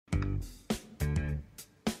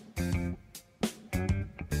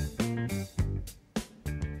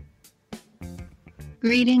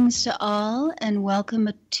Greetings to all and welcome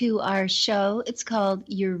to our show. It's called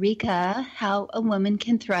Eureka, How a Woman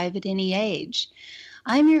Can Thrive at Any Age.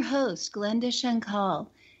 I'm your host, Glenda Shankal,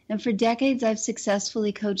 and for decades I've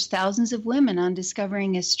successfully coached thousands of women on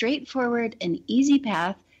discovering a straightforward and easy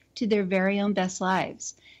path to their very own best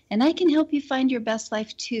lives. And I can help you find your best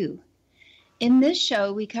life too. In this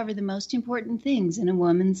show, we cover the most important things in a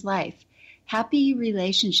woman's life: happy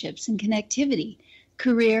relationships and connectivity,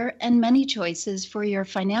 career and money choices for your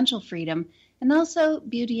financial freedom, and also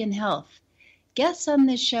beauty and health. Guests on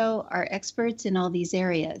this show are experts in all these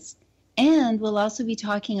areas. And we'll also be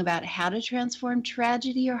talking about how to transform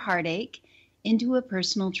tragedy or heartache into a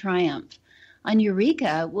personal triumph. On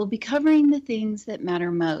Eureka, we'll be covering the things that matter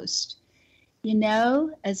most. You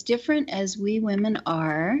know, as different as we women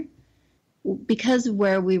are, because of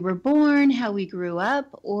where we were born, how we grew up,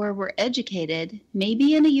 or were educated,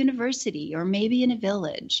 maybe in a university or maybe in a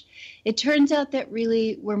village, it turns out that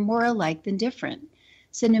really we're more alike than different.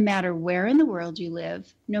 So no matter where in the world you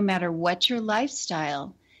live, no matter what your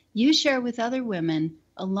lifestyle, you share with other women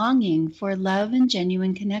a longing for love and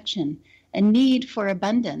genuine connection, a need for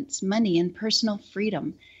abundance, money, and personal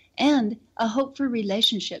freedom, and a hope for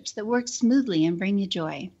relationships that work smoothly and bring you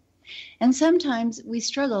joy. And sometimes we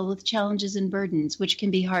struggle with challenges and burdens, which can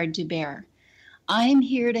be hard to bear. I'm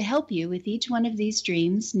here to help you with each one of these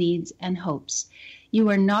dreams, needs, and hopes. You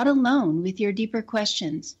are not alone with your deeper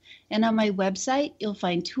questions. And on my website, you'll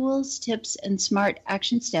find tools, tips, and smart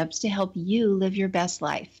action steps to help you live your best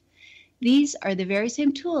life. These are the very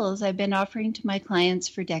same tools I've been offering to my clients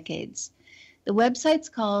for decades. The website's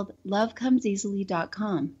called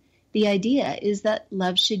lovecomeseasily.com. The idea is that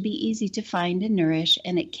love should be easy to find and nourish,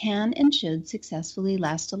 and it can and should successfully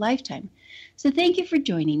last a lifetime. So thank you for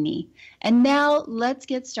joining me. And now let's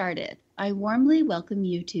get started. I warmly welcome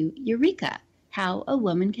you to Eureka, How a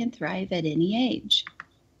Woman Can Thrive at Any Age.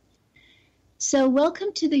 So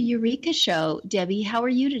welcome to the Eureka Show. Debbie, how are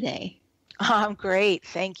you today? I'm great.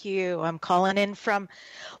 Thank you. I'm calling in from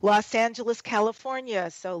Los Angeles, California.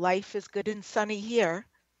 So life is good and sunny here.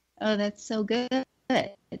 Oh, that's so good.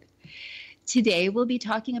 Today, we'll be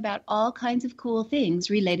talking about all kinds of cool things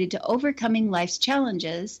related to overcoming life's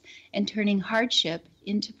challenges and turning hardship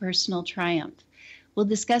into personal triumph. We'll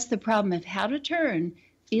discuss the problem of how to turn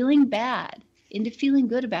feeling bad into feeling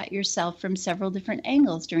good about yourself from several different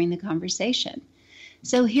angles during the conversation.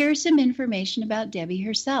 So here's some information about Debbie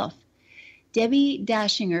herself. Debbi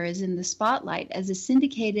Daschinger is in the spotlight as a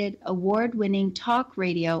syndicated, award-winning talk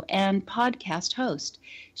radio and podcast host.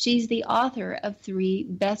 She's the author of 3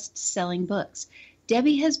 best-selling books.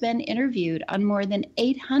 Debbie has been interviewed on more than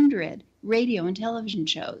 800 radio and television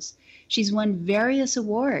shows. She's won various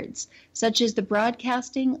awards, such as the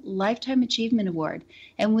Broadcasting Lifetime Achievement Award,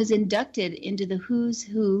 and was inducted into the Who's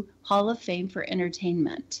Who Hall of Fame for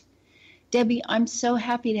Entertainment. Debbie, I'm so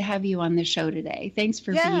happy to have you on the show today. Thanks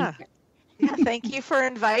for being here. Yeah, thank you for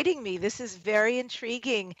inviting me. This is very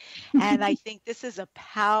intriguing, and I think this is a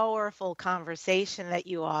powerful conversation that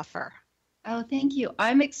you offer. Oh, thank you.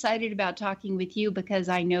 I'm excited about talking with you because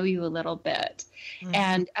I know you a little bit. Mm-hmm.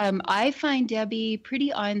 And I find Debbie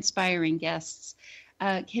pretty awe-inspiring guests.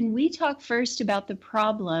 Can we talk first about the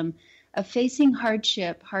problem of facing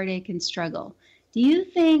hardship, heartache, and struggle? Do you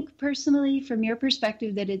think personally, from your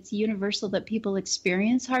perspective, that it's universal that people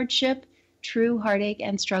experience hardship, true heartache,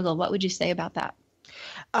 and struggle? What would you say about that?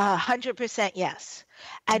 100% yes.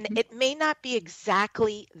 And it may not be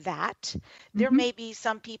exactly that. There may be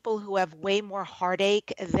some people who have way more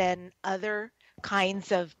heartache than other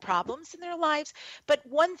kinds of problems in their lives. But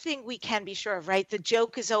one thing we can be sure of, right? The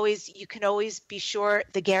joke is always, you can always be sure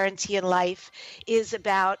the guarantee in life is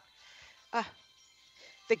about,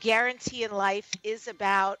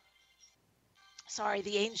 sorry,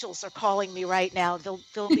 the angels are calling me right now. They'll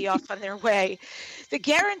be off on their way. The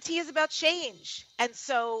guarantee is about change. And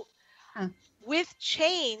so with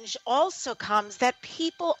change also comes that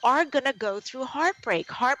people are going to go through heartbreak.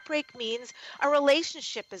 Heartbreak means a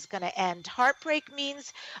relationship is going to end. Heartbreak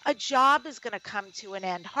means a job is going to come to an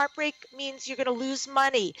end. Heartbreak means you're going to lose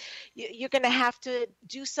money. You're going to have to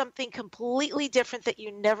do something completely different that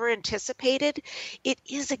you never anticipated. It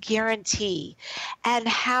is a guarantee. And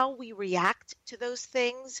how we react to those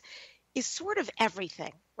things is sort of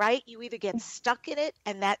everything, right? You either get stuck in it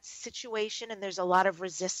and that situation and there's a lot of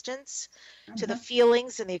resistance to the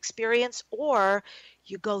feelings and the experience, or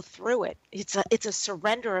you go through it. It's a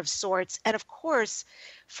surrender of sorts. And of course,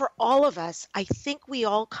 for all of us, I think we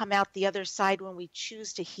all come out the other side when we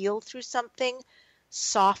choose to heal through something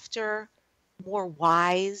softer, more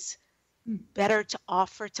wise, better to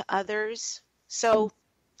offer to others. So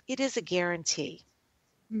it is a guarantee.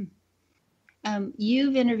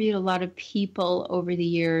 You've interviewed a lot of people over the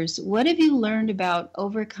years. What have you learned about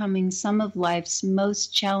overcoming some of life's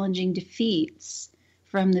most challenging defeats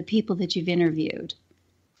from the people that you've interviewed?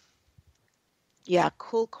 Yeah,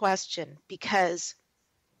 cool question, because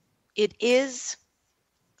it is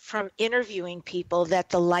from interviewing people that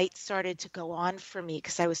the light started to go on for me,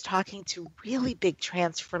 because I was talking to really big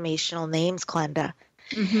transformational names, Glenda.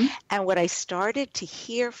 Mm-hmm. And what I started to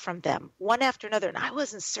hear from them one after another, and I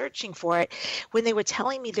wasn't searching for it, when they were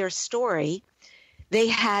telling me their story, they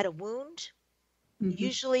had a wound,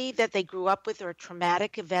 usually that they grew up with, or a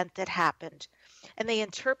traumatic event that happened. And they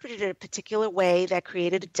interpreted it a particular way that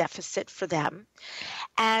created a deficit for them.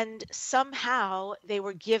 And somehow they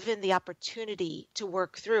were given the opportunity to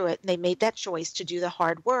work through it. And they made that choice to do the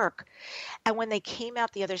hard work. And when they came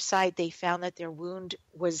out the other side, they found that their wound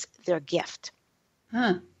was their gift.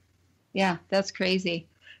 Huh. Yeah, that's crazy.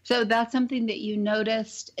 So that's something that you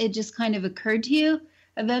noticed. It just kind of occurred to you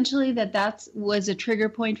eventually that was a trigger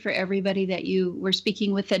point for everybody that you were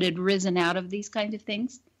speaking with that had risen out of these kind of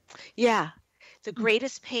things? Yeah. The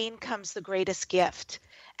greatest pain comes the greatest gift,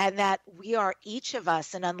 and that we are each of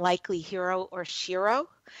us an unlikely hero or shero,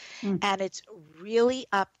 and it's really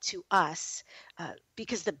up to us,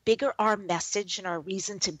 because the bigger our message and our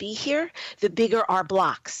reason to be here, the bigger our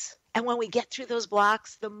blocks. And when we get through those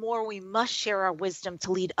blocks, the more we must share our wisdom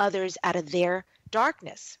to lead others out of their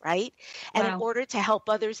darkness, right? And in order to help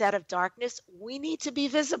others out of darkness, we need to be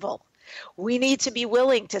visible. We need to be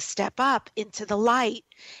willing to step up into the light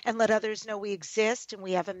and let others know we exist and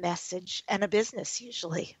we have a message and a business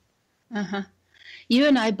usually. Uh-huh. You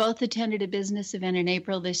and I both attended a business event in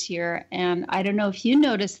April this year, and I don't know if you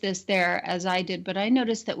noticed this there as I did, but I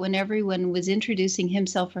noticed that when everyone was introducing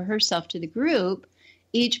himself or herself to the group,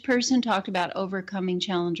 each person talked about overcoming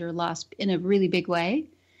challenge or loss in a really big way,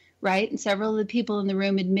 right? And several of the people in the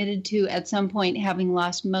room admitted to at some point having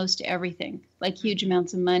lost most everything, like huge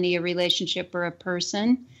amounts of money, a relationship, or a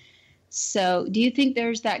person. So do you think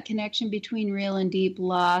there's that connection between real and deep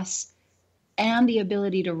loss and the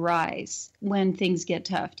ability to rise when things get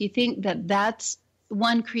tough? Do you think that that's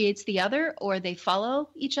one creates the other, or they follow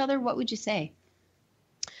each other? What would you say?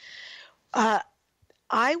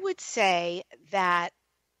 I would say that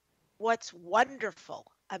what's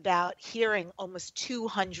wonderful about hearing almost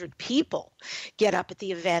 200 people get up at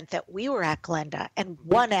the event that we were at, Glenda, and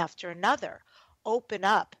one after another open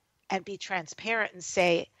up and be transparent and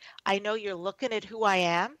say, I know you're looking at who I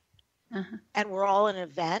am, and we're all an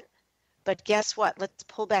event, but guess what? Let's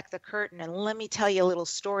pull back the curtain and let me tell you a little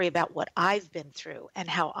story about what I've been through and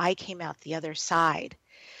how I came out the other side.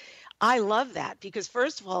 I love that, because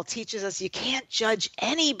first of all, it teaches us you can't judge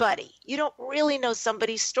anybody. You don't really know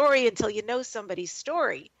somebody's story until you know somebody's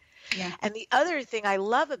story. Yeah. And the other thing I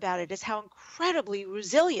love about it is how incredibly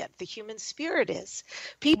resilient the human spirit is.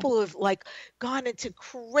 People who have gone into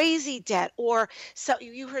crazy debt, or so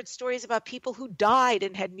you heard stories about people who died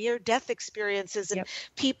and had near-death experiences, and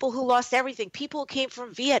people who lost everything, people who came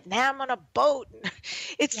from Vietnam on a boat.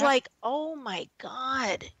 It's like, oh my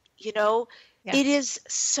God, It is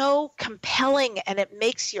so compelling, and it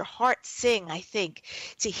makes your heart sing, I think,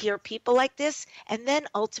 to hear people like this. And then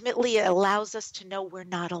ultimately it allows us to know we're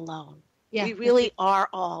not alone. Yeah. We really are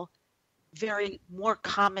all very more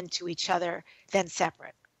common to each other than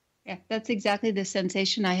separate. Yeah, that's exactly the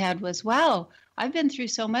sensation I had was, wow, I've been through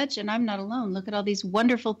so much and I'm not alone. Look at all these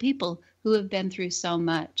wonderful people who have been through so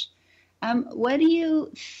much. What do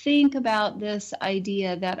you think about this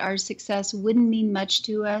idea that our success wouldn't mean much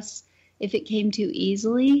to us if it came too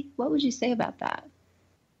easily? What would you say about that?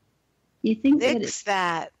 You think Nix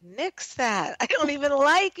that. I don't even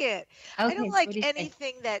like it. Okay, I don't like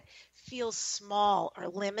anything that feels small or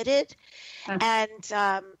limited. And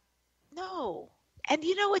no. And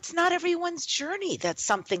it's not everyone's journey that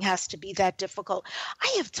something has to be that difficult.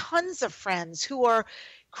 I have tons of friends who are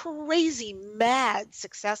crazy, mad,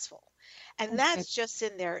 successful. And that's just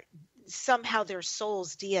in somehow their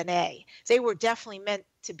soul's DNA. They were definitely meant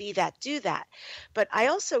to be that, do that. But I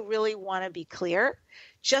also really want to be clear,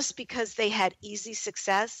 just because they had easy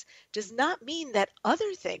success does not mean that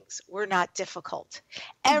other things were not difficult.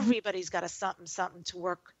 Everybody's got a something to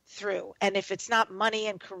work through. And if it's not money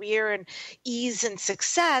and career and ease and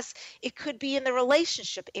success, it could be in the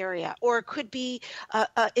relationship area, or it could be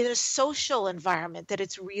in a social environment that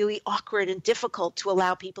it's really awkward and difficult to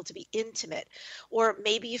allow people to be intimate. Or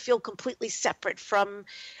maybe you feel completely separate from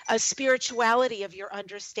a spirituality of your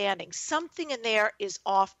understanding. Something in there is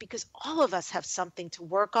off, because all of us have something to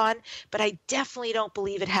work on, but I definitely don't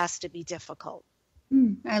believe it has to be difficult.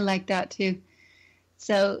 I like that too.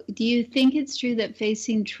 So, do you think it's true that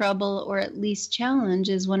facing trouble or at least challenge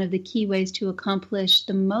is one of the key ways to accomplish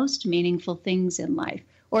the most meaningful things in life?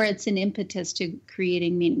 Or it's an impetus to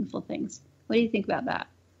creating meaningful things? What do you think about that?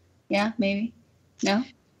 Yeah, maybe? No?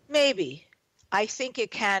 Maybe. I think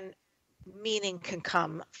meaning can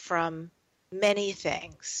come from many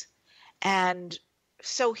things. And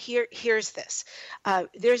so here's this.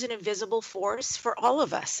 There's an invisible force for all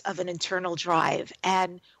of us of an internal drive,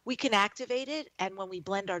 and we can activate it. And when we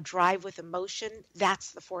blend our drive with emotion,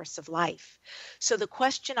 that's the force of life. So the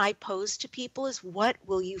question I pose to people is, what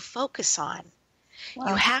will you focus on? Wow.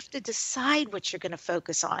 You have to decide what you're going to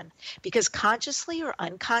focus on, because consciously or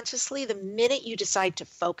unconsciously, the minute you decide to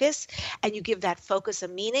focus and you give that focus a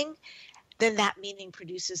meaning, then that meaning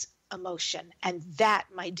produces emotion. And that,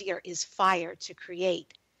 my dear, is fire to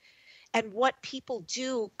create. And what people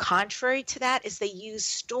do contrary to that is they use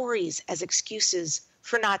stories as excuses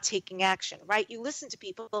for not taking action, right? You listen to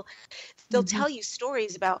people, they'll tell you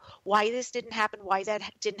stories about why this didn't happen, why that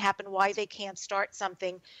didn't happen, why they can't start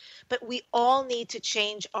something. But we all need to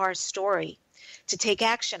change our story to take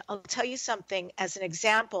action. I'll tell you something as an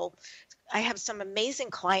example. I have some amazing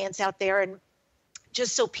clients out there, and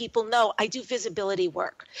just so people know, I do visibility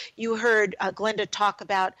work. You heard Glenda talk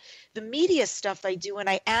about the media stuff I do, and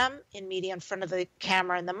I am in media in front of the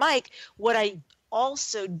camera and the mic. What I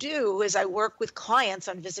also do is I work with clients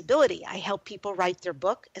on visibility. I help people write their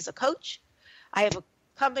book as a coach. I have a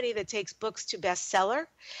company that takes books to bestseller,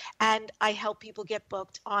 and I help people get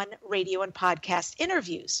booked on radio and podcast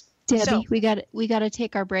interviews. Debbi, so, we got to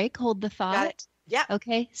take our break. Hold the thought. Got it. Yeah.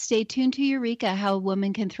 Okay. Stay tuned to Eureka, How a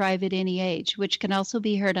Woman Can Thrive at Any Age, which can also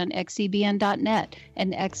be heard on xzbn.net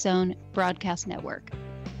and X-Zone Broadcast Network.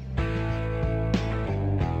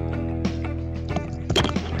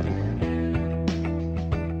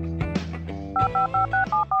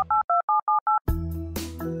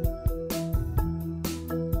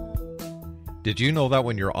 Did you know that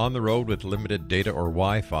when you're on the road with limited data or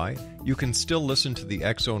Wi-Fi, you can still listen to the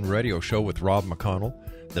X-Zone Radio Show with Rob McConnell,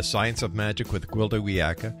 The Science of Magic with Gwilda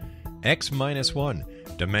Wiyaka,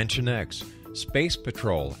 X-1, Dimension X, Space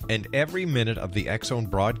Patrol, and every minute of the X-Zone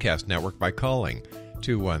Broadcast Network by calling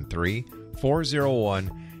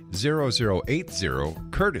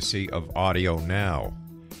 213-401-0080, courtesy of Audio Now.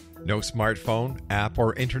 No smartphone, app,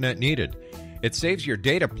 or internet needed. It saves your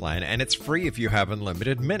data plan, and it's free if you have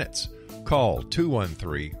unlimited minutes. Call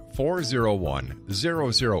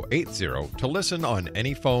 213-401-0080 to listen on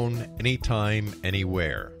any phone, anytime,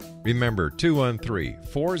 anywhere. Remember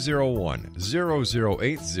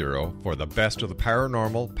 213-401-0080 for the best of the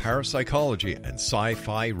paranormal, parapsychology, and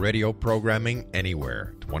sci-fi radio programming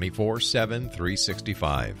anywhere, 24/7,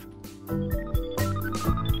 365.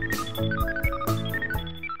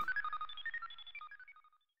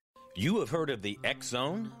 You have heard of the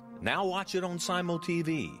X-Zone? Now watch it on Simul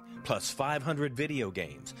TV. Plus 500 video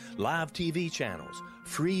games, live TV channels,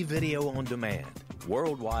 free video on demand,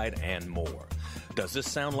 worldwide, and more. Does this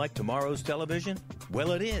sound like tomorrow's television?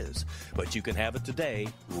 Well, it is, but you can have it today,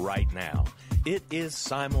 right now. It is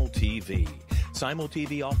Simul TV. Simul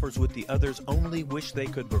TV offers what the others only wish they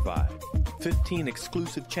could provide. 15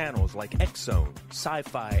 exclusive channels like X-Zone,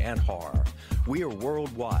 Sci-Fi, and Horror. We are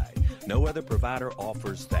worldwide. No other provider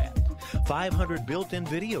offers that. 500 built-in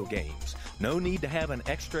video games. No need to have an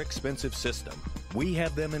extra expensive system. We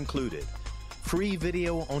have them included. Free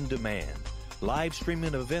video on demand. Live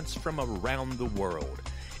streaming events from around the world.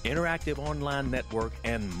 Interactive online network,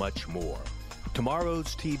 and much more.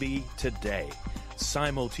 Tomorrow's TV today.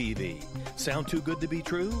 Simul TV. Sound too good to be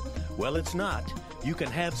true? Well, it's not. You can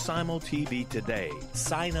have Simul TV today.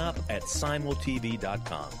 Sign up at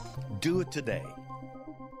simultv.com. Do it today.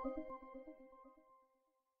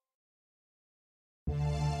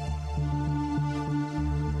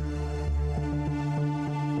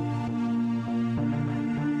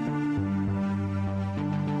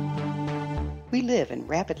 We live in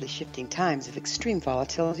rapidly shifting times of extreme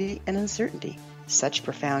volatility and uncertainty. Such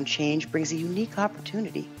profound change brings a unique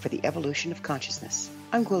opportunity for the evolution of consciousness.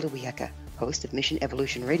 I'm Gwilda Wiyaka, host of Mission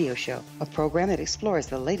Evolution Radio Show, a program that explores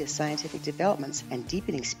the latest scientific developments and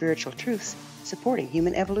deepening spiritual truths supporting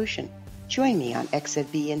human evolution. Join me on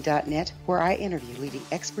xzbn.net, where I interview leading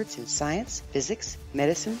experts in science, physics,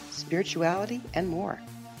 medicine, spirituality, and more.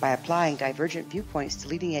 By applying divergent viewpoints to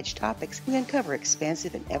leading-edge topics, we uncover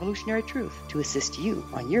expansive and evolutionary truth to assist you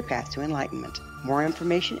on your path to enlightenment. More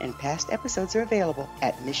information and past episodes are available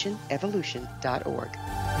at missionevolution.org.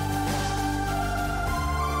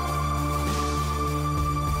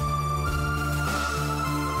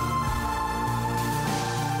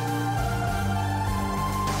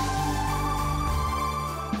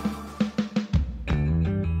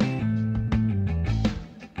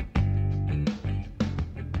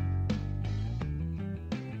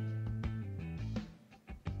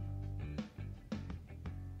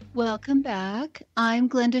 Welcome back. I'm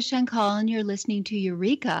Glenda Shankal, and you're listening to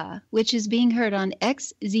Eureka, which is being heard on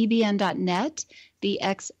xzbn.net, the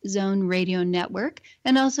X Zone Radio Network,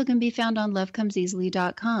 and also can be found on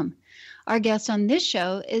lovecomseasily.com. Our guest on this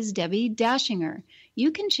show is Debbi Daschinger.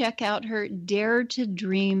 You can check out her Dare to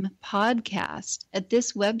Dream podcast at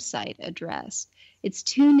this website address. It's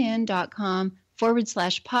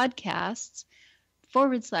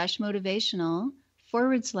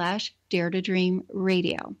tunein.com/podcasts/motivational/Dare to Dream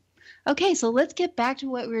Radio. Okay, so let's get back to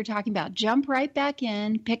what we were talking about. Jump right back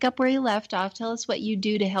in, pick up where you left off. Tell us what you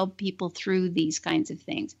do to help people through these kinds of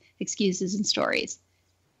things, excuses and stories.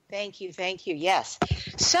 Thank you. Yes.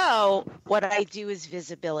 So what I do is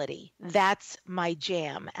visibility. That's my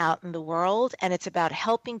jam out in the world. And it's about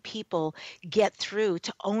helping people get through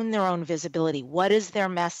to own their own visibility. What is their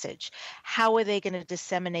message? How are they going to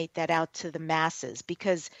disseminate that out to the masses?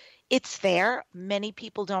 Because it's there. Many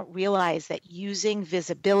people don't realize that using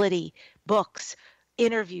visibility, books,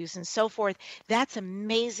 interviews, and so forth, that's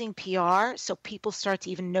amazing PR. So people start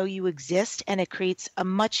to even know you exist, and it creates a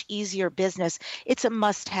much easier business. It's a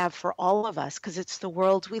must-have for all of us because it's the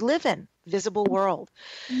world we live in, visible world.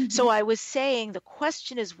 Mm-hmm. So I was saying the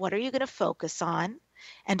question is, what are you going to focus on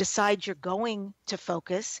and decide you're going to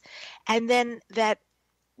focus? And then that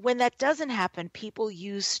when that doesn't happen, people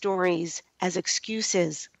use stories as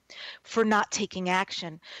excuses for not taking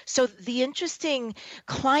action. So the interesting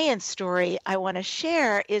client story I want to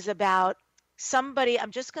share is about somebody,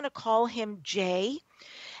 I'm just going to call him Jay.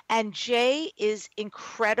 And Jay is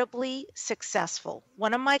incredibly successful.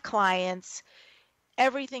 One of my clients,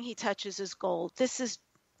 everything he touches is gold. This is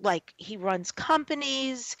like he runs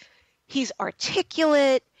companies, he's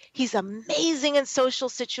articulate, he's amazing in social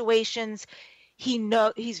situations.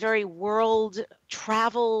 He's very world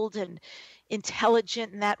traveled and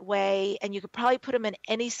intelligent in that way, and you could probably put him in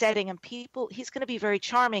any setting and he's going to be very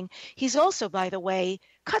charming. He's also, by the way,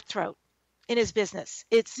 cutthroat in his business.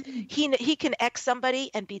 He can X somebody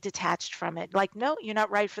and be detached from it. Like, no, you're not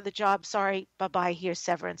right for the job. Sorry, bye-bye, here's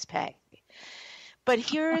severance pay. But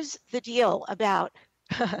here's the deal about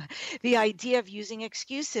the idea of using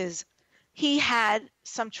excuses. He had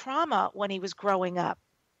some trauma when he was growing up.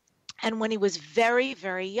 And when he was very,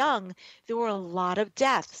 very young, there were a lot of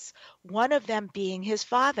deaths, one of them being his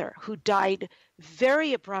father, who died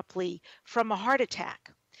very abruptly from a heart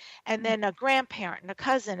attack, and then a grandparent and a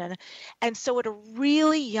cousin. And so at a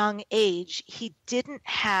really young age, he didn't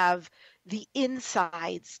have the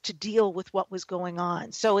insides to deal with what was going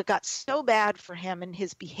on. So it got so bad for him and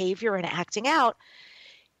his behavior and acting out.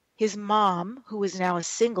 His mom, who is now a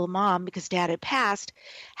single mom because dad had passed,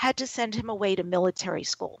 had to send him away to military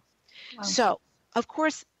school. Wow. So, of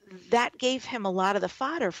course, that gave him a lot of the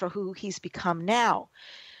fodder for who he's become now.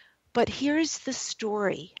 But here's the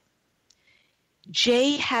story.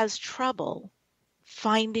 Jay has trouble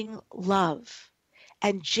finding love.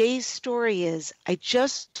 And Jay's story is, I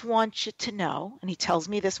just want you to know, and he tells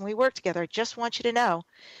me this when we work together, I just want you to know,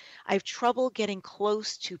 I have trouble getting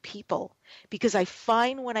close to people because I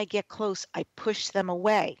find when I get close, I push them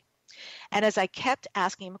away. And as I kept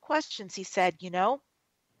asking him questions, he said,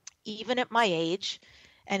 even at my age,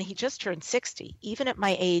 and he just turned 60, even at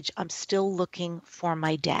my age, I'm still looking for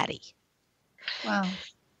my daddy. Wow.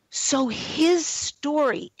 So his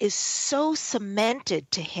story is so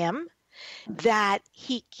cemented to him that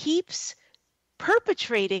he keeps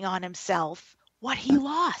perpetrating on himself what he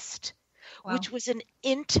lost, wow, which was an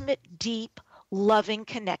intimate, deep, loving,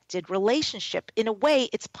 connected relationship. In a way,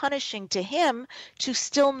 it's punishing to him to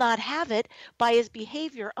still not have it by his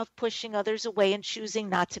behavior of pushing others away and choosing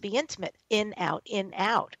not to be intimate, in, out, in,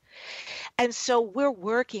 out. And so we're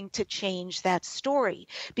working to change that story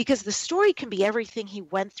because the story can be everything he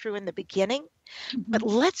went through in the beginning, but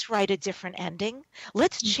let's write a different ending.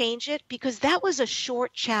 Let's change it because that was a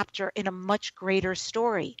short chapter in a much greater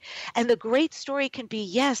story. And the great story can be,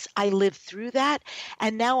 yes, I lived through that,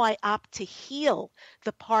 and now I opt to heal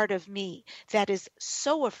the part of me that is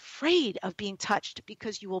so afraid of being touched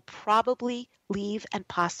because you will probably leave and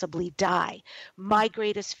possibly die. My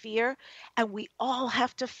greatest fear, and we all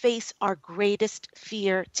have to face our greatest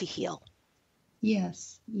fear to heal.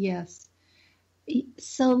 Yes, yes.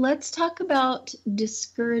 So let's talk about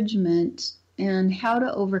discouragement and how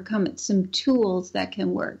to overcome it, some tools that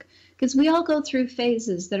can work. Because we all go through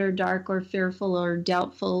phases that are dark or fearful or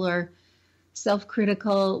doubtful or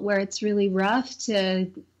self-critical, where it's really rough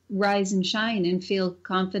to rise and shine and feel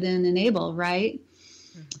confident and able, right?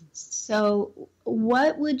 Mm-hmm. So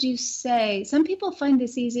what would you say? Some people find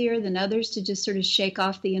this easier than others to just sort of shake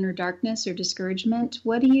off the inner darkness or discouragement.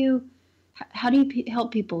 How do you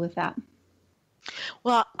help people with that?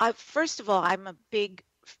 Well, first of all, I'm a big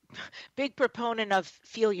big proponent of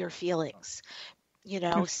feel your feelings,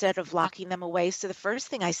 instead of locking them away. So the first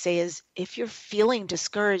thing I say is, if you're feeling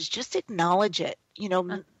discouraged, just acknowledge it.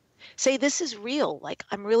 Say, this is real. Like,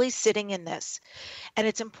 I'm really sitting in this. And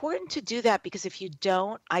it's important to do that, because if you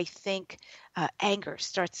don't, I think anger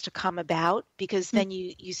starts to come about, because then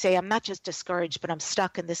you say, I'm not just discouraged, but I'm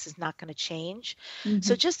stuck and this is not going to change.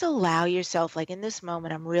 So just allow yourself, like, in this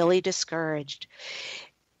moment, I'm really discouraged.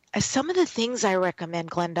 Some of the things I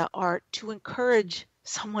recommend, Glenda, are to encourage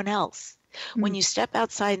someone else. When you step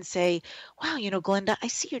outside and say, wow, Glenda, I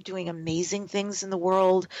see you're doing amazing things in the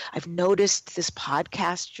world. I've noticed this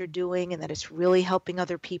podcast you're doing and that it's really helping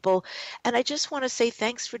other people. And I just want to say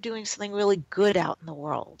thanks for doing something really good out in the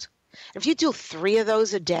world. If you do 3 of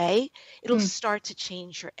those a day, it'll start to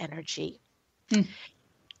change your energy.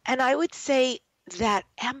 And I would say that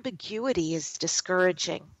ambiguity is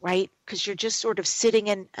discouraging, right? Because you're just sort of sitting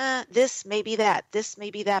in this, maybe that,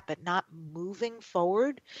 but not moving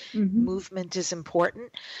forward. Movement is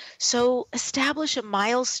important. So establish a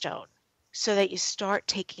milestone so that you start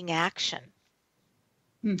taking action.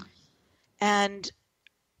 And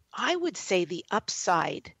I would say the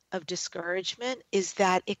upside of discouragement is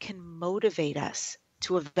that it can motivate us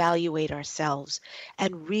to evaluate ourselves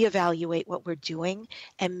and reevaluate what we're doing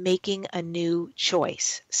and making a new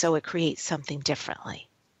choice, so it creates something differently.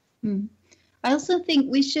 I also think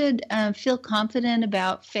we should feel confident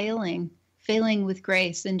about failing with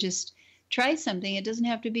grace, and just try something. It doesn't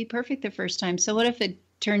have to be perfect the first time. So what if it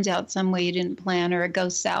turns out some way you didn't plan, or it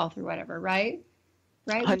goes south or whatever, right?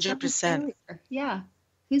 100%. Yeah.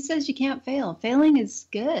 Who says you can't fail? Failing is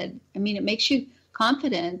good. I mean, it makes you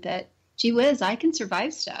confident that, gee whiz, I can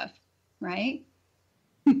survive stuff, right?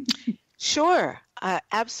 Sure.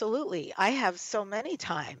 Absolutely. I have so many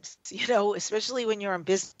times, especially when you're in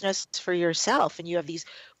business for yourself and you have these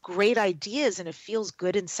great ideas and it feels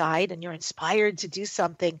good inside and you're inspired to do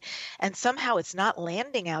something, and somehow it's not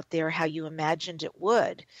landing out there how you imagined it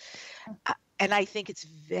would. And I think it's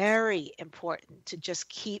very important to just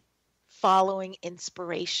keep following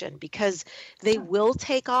inspiration, because they will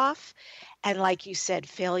take off. And like you said,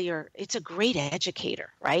 failure, it's a great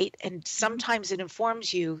educator, right? And sometimes it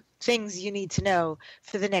informs you things you need to know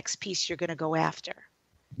for the next piece you're going to go after.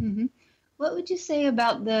 What would you say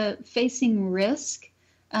about the facing risk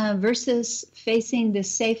versus facing the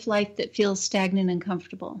safe life that feels stagnant and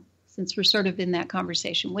comfortable, since we're sort of in that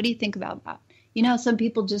conversation? What do you think about that? Some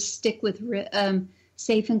people just stick with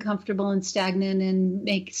safe and comfortable and stagnant and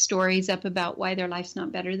make stories up about why their life's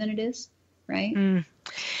not better than it is, right?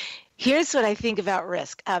 Here's what I think about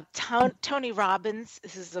risk. Tony Robbins,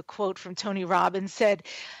 this is a quote from Tony Robbins, said,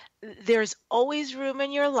 there's always room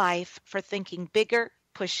in your life for thinking bigger,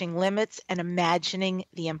 pushing limits, and imagining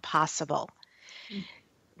the impossible.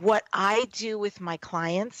 What I do with my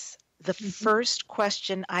clients, the first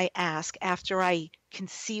question I ask after I can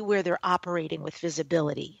see where they're operating with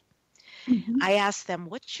visibility, I ask them,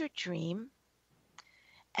 what's your dream?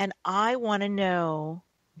 And I want to know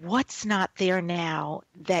what's not there now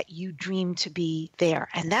that you dream to be there.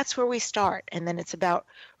 And that's where we start. And then it's about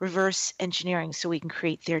reverse engineering so we can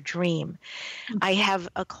create their dream. I have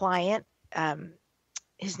a client,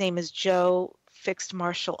 his name is Joe, fixed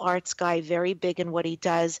martial arts guy, very big in what he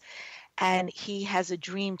does. And he has a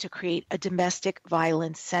dream to create a domestic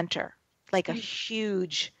violence center, like a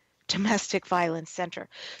huge domestic violence center.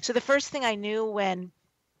 So the first thing I knew when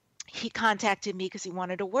he contacted me, because he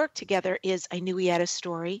wanted to work together, is I knew he had a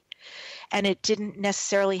story, and it didn't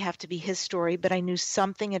necessarily have to be his story, but I knew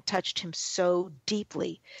something had touched him so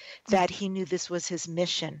deeply that he knew this was his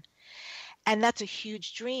mission. And that's a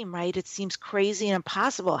huge dream, right? It seems crazy and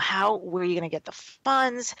impossible. Where are you going to get the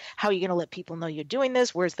funds? How are you going to let people know you're doing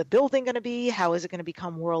this? Where's the building going to be? How is it going to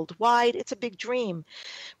become worldwide? It's a big dream,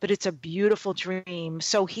 but it's a beautiful dream.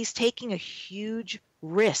 So he's taking a huge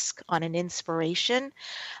risk on an inspiration.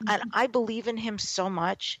 And I believe in him so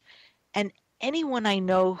much. And anyone I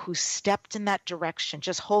know who stepped in that direction,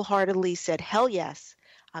 just wholeheartedly said, hell yes,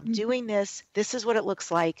 I'm doing this. This is what it looks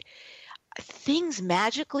like. Things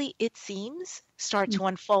magically, it seems, start to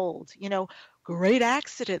unfold. Great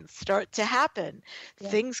accidents start to happen.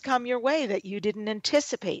 Things come your way that you didn't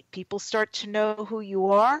anticipate. People start to know who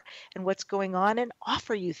you are and what's going on and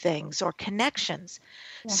offer you things or connections.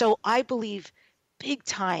 So I believe big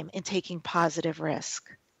time in taking positive risk.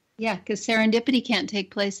 Yeah, because serendipity can't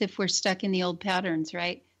take place if we're stuck in the old patterns,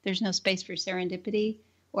 right? There's no space for serendipity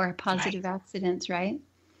or positive accidents, right?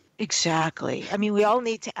 Exactly. I mean, we all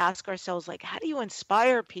need to ask ourselves, like, how do you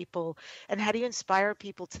inspire people? And how do you inspire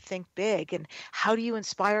people to think big? And how do you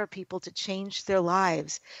inspire people to change their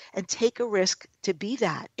lives and take a risk to be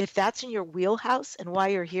that? If that's in your wheelhouse and why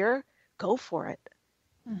you're here, go for it.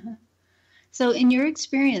 Uh-huh. So in your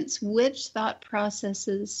experience, which thought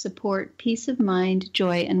processes support peace of mind,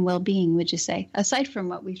 joy, and well-being, would you say, aside from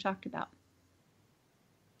what we've talked about?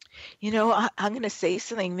 You know, I'm going to say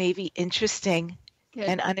something maybe interesting. Good.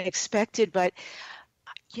 And unexpected, but,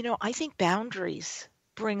 you know, I think boundaries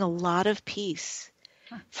bring a lot of peace.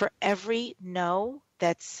 For every no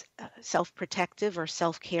that's self-protective or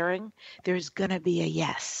self-caring, there's going to be a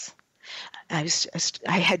yes. I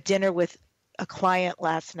had dinner with a client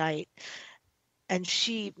last night, and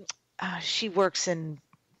she works in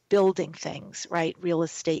building things, right, real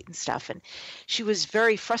estate and stuff, and she was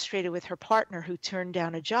very frustrated with her partner who turned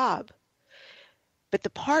down a job. But the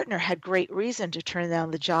partner had great reason to turn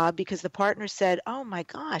down the job because the partner said, oh my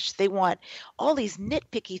gosh, they want all these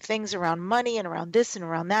nitpicky things around money and around this and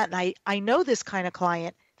around that. And I know this kind of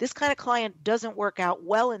client. This kind of client doesn't work out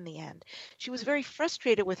well in the end. She was very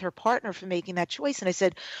frustrated with her partner for making that choice. And I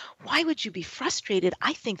said, why would you be frustrated?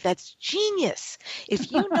 I think that's genius.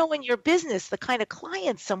 If you know in your business the kind of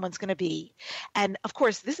client someone's going to be. And of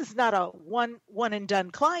course, this is not a one and done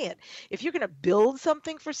client. If you're going to build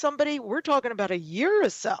something for somebody, we're talking about a year or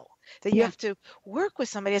so that you have to work with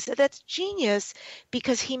somebody. I said, that's genius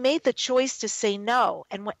because he made the choice to say no.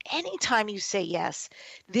 And anytime you say yes,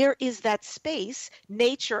 there is that space.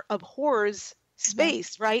 Nature abhors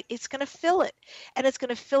space, right? It's going to fill it, and it's going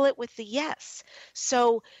to fill it with the yes.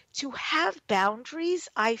 So to have boundaries,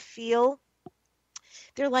 I feel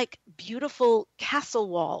they're like beautiful castle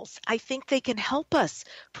walls. I think they can help us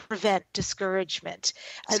prevent discouragement.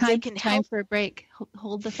 Time for a break.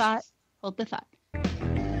 Hold the thought. Hold the thought.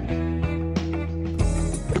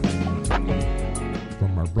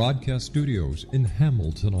 From our broadcast studios in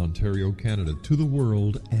Hamilton, Ontario, Canada, to the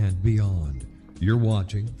world and beyond, you're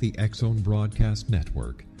watching the X-Zone Broadcast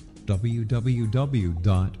Network, www.xzbn.net.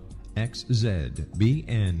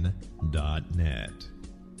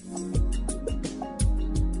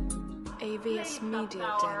 AVS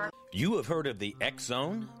Media Den. You have heard of the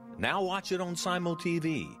X-Zone? Now watch it on Simul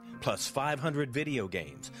TV, plus 500 video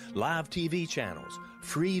games, live TV channels,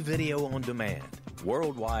 free video on demand,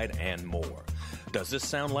 worldwide, and more. Does this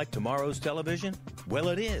sound like tomorrow's television? Well,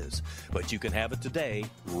 it is, but you can have it today,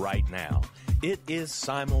 right now. It is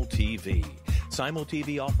Simul TV. Simul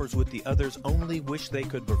TV offers what the others only wish they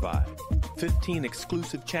could provide. 15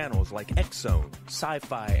 exclusive channels like X-Zone,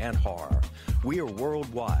 Sci-Fi, and Horror. We are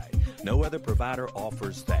worldwide. No other provider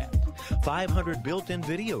offers that. 500 built-in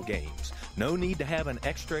video games. No need to have an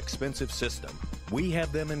extra expensive system. We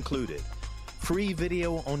have them included. Free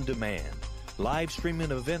video on demand. Live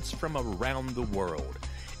streaming events from around the world,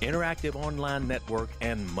 interactive online network,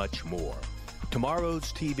 and much more.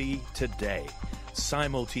 Tomorrow's TV today.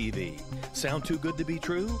 Simul TV. Sound too good to be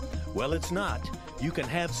true? Well, it's not. You can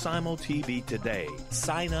have Simul TV today.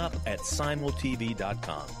 Sign up at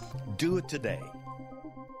simultv.com. Do it today.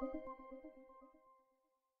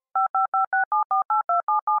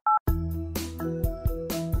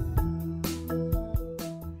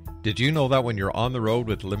 Did you know that when you're on the road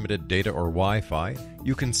with limited data or Wi-Fi,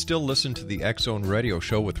 you can still listen to the X-Zone Radio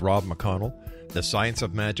Show with Rob McConnell, The Science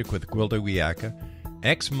of Magic with Gwilda Wiyaka,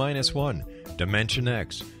 X-1, Dimension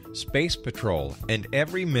X, Space Patrol, and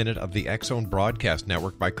every minute of the X-Zone Broadcast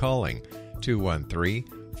Network by calling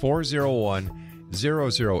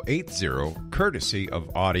 213-401-0080, courtesy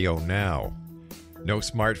of Audio Now. No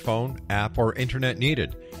smartphone, app, or internet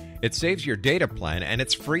needed. It saves your data plan, and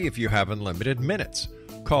it's free if you have unlimited minutes.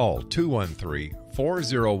 Call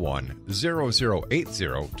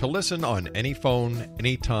 213-401-0080 to listen on any phone,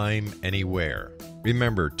 anytime, anywhere.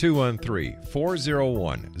 Remember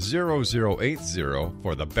 213-401-0080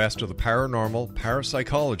 for the best of the paranormal,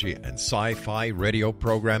 parapsychology, and sci-fi radio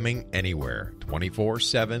programming anywhere,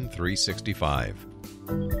 24/7, 365.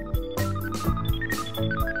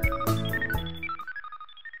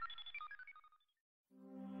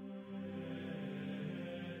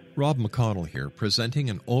 Rob McConnell here, presenting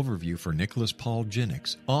an overview for Nicholas Paul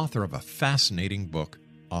Jennings, author of a fascinating book,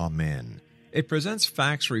 Amen. It presents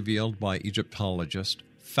facts revealed by Egyptologists,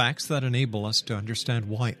 facts that enable us to understand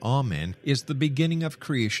why Amen is the beginning of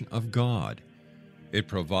creation of God. It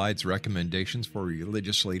provides recommendations for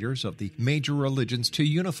religious leaders of the major religions to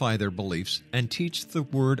unify their beliefs and teach the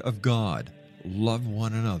Word of God. Love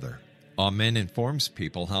one another. Amen informs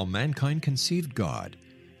people how mankind conceived God.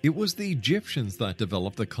 It was the Egyptians that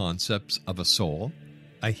developed the concepts of a soul,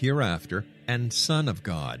 a hereafter, and Son of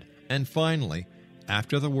God. And finally,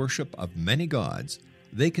 After the worship of many gods,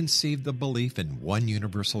 they conceived the belief in one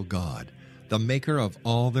universal God, the maker of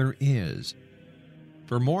all there is.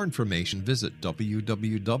 For more information, visit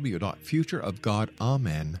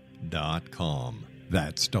www.futureofgodamen.com.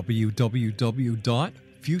 That's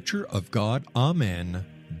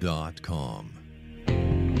www.futureofgodamen.com.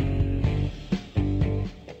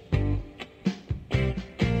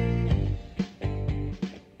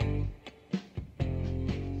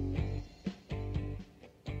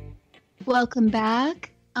 Welcome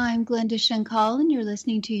back. I'm Glenda Shankal, and you're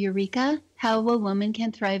listening to Eureka, How a Woman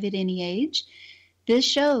Can Thrive at Any Age. This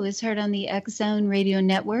show is heard on the X Zone Radio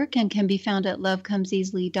Network and can be found at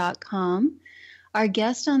lovecomeseasily.com. Our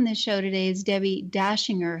guest on this show today is Debbi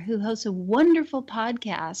Daschinger, who hosts a wonderful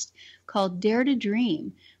podcast called Dare to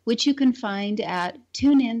Dream, which you can find at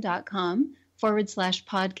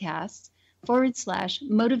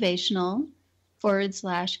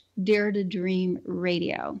tunein.com/podcasts/motivational/Dare to Dream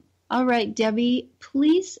Radio. All right, Debbi,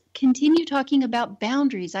 please continue talking about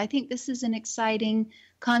boundaries. I think this is an exciting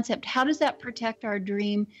concept. How does that protect our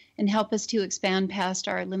dream and help us to expand past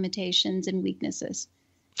our limitations and weaknesses?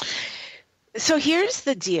 So here's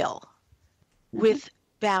the deal with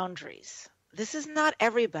boundaries. This is not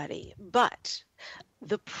everybody, but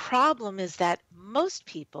the problem is that most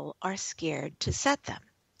people are scared to set them.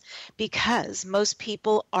 Because most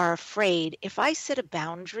people are afraid, if I set a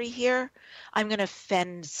boundary here, I'm going to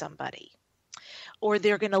offend somebody, or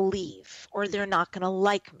they're going to leave, or they're not going to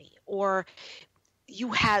like me, or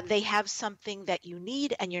they have something that you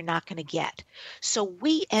need and you're not going to get. So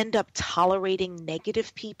we end up tolerating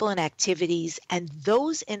negative people and activities, and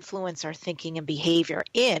those influence our thinking and behavior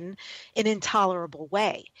in an intolerable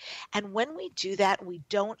way. And when we do that, we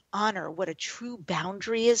don't honor what a true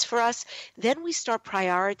boundary is for us, then we start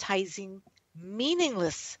prioritizing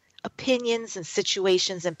meaningless opinions and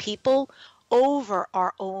situations and people over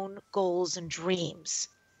our own goals and dreams.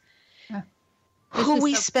 Who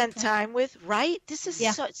we spend time with, right? This is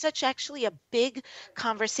such actually a big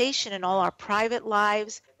conversation in all our private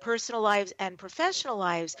lives, personal lives, and professional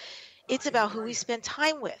lives. It's about who we spend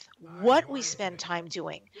time with, what we spend time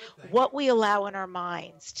doing, what we allow in our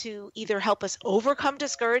minds to either help us overcome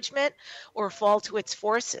discouragement or fall to its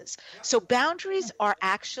forces. So boundaries are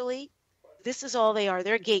actually, this is all they are.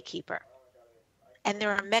 They're a gatekeeper. And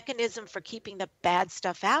they're a mechanism for keeping the bad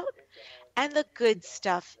stuff out and the good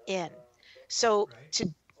stuff in. So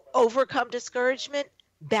to overcome discouragement,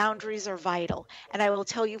 boundaries are vital. And I will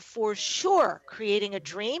tell you for sure, creating a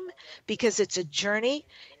dream, because it's a journey,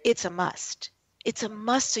 it's a must. It's a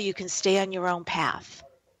must so you can stay on your own path.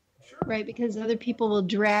 Right, because other people will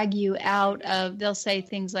drag you out of, they'll say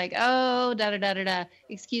things like, oh, da-da-da-da-da,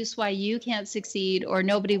 excuse why you can't succeed, or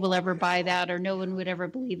nobody will ever buy that, or no one would ever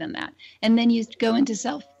believe in that. And then you go into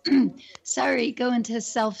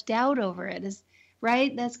self-doubt over it.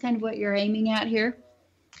 Right? That's kind of what you're aiming at here.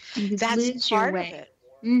 That's part of it.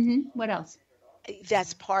 What else?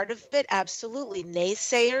 That's part of it. Absolutely.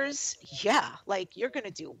 Naysayers. Yeah. Like, you're going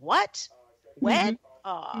to do what? When?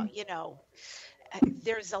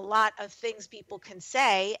 There's a lot of things people can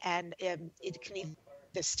say, and it can either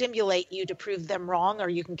stimulate you to prove them wrong, or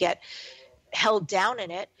you can get held down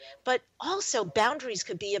in it. But also boundaries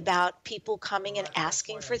could be about people coming and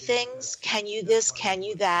asking for things. Can you this? Can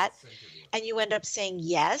you that? And you end up saying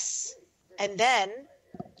yes, and then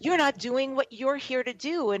you're not doing what you're here to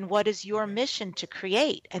do and what is your mission to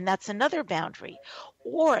create. And that's another boundary.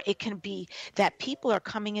 Or it can be that people are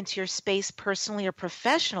coming into your space personally or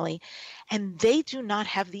professionally, and they do not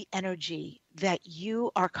have the energy that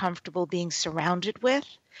you are comfortable being surrounded with.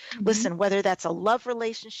 Listen, whether that's a love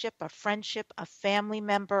relationship, a friendship, a family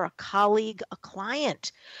member, a colleague, a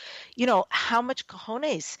client, how much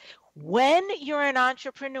cojones. When you're an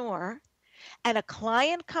entrepreneur, and a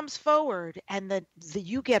client comes forward and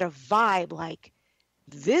you get a vibe like,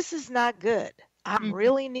 this is not good. I'm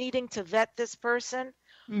really needing to vet this person.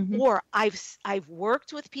 Or I've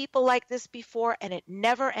worked with people like this before and it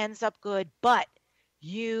never ends up good, but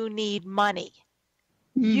you need money.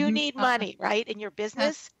 You need money, right? In your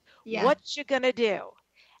business, what you going to do?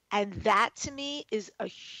 And that to me is a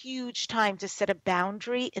huge time to set a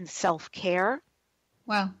boundary in self-care.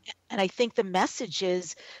 Wow. And I think the message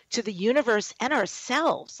is to the universe and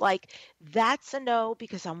ourselves, like, that's a no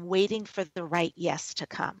because I'm waiting for the right yes to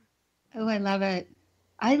come. Oh, I love it.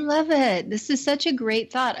 I love it. This is such a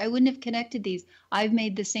great thought. I wouldn't have connected these. I've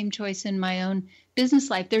made the same choice in my own business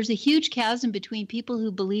life. There's a huge chasm between people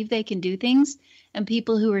who believe they can do things and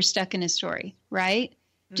people who are stuck in a story, right?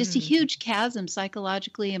 Just a huge chasm,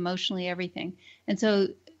 psychologically, emotionally, everything. And so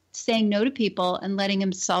saying no to people and letting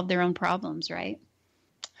them solve their own problems, right?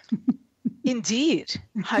 Indeed,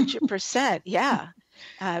 100%. Yeah.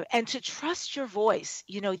 And to trust your voice,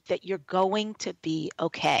 that you're going to be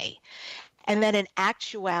okay. And that in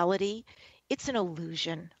actuality, it's an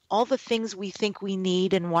illusion. All the things we think we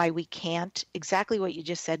need and why we can't, exactly what you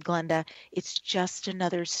just said, Glenda, it's just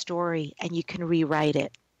another story and you can rewrite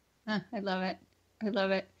it. I love it. I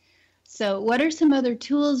love it. So what are some other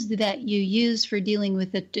tools that you use for dealing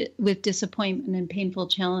with with disappointment and painful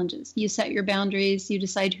challenges? You set your boundaries, you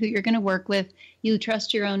decide who you're going to work with, you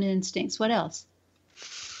trust your own instincts. What else?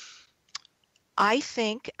 I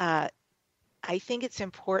think it's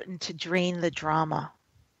important to drain the drama.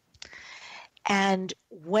 And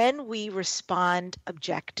when we respond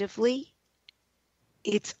objectively,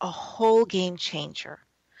 it's a whole game changer.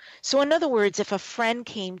 So in other words, if a friend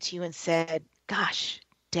came to you and said, gosh,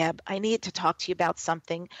 Deb, I need to talk to you about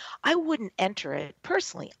something, I wouldn't enter it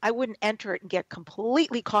personally. I wouldn't enter it and get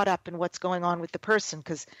completely caught up in what's going on with the person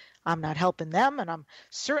because I'm not helping them and I'm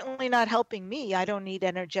certainly not helping me. I don't need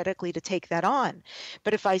energetically to take that on.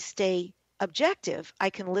 But if I stay objective, I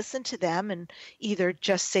can listen to them and either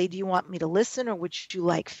just say, do you want me to listen, or would you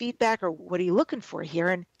like feedback, or what are you looking for here,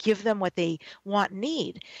 and give them what they want and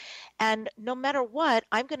need. And no matter what,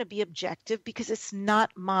 I'm going to be objective because it's not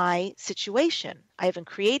my situation. I haven't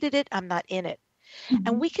created it. I'm not in it. Mm-hmm.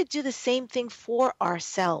 And we could do the same thing for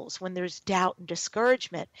ourselves when there's doubt and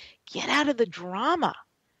discouragement. Get out of the drama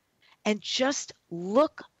and just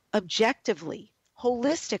look objectively,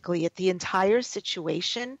 holistically at the entire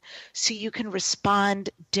situation so you can respond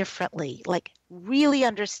differently. Like really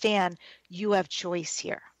understand you have choice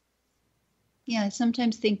here. Yeah, I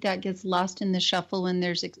sometimes think that gets lost in the shuffle when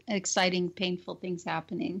there's exciting, painful things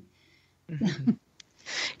happening. Mm-hmm.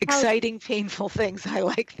 Exciting, painful things. I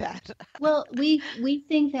like that. Well, we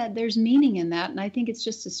think that there's meaning in that, and I think it's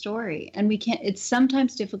just a story. And it's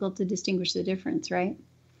sometimes difficult to distinguish the difference, right?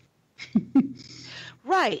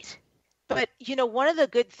 Right. But, one of the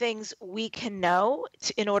good things we can know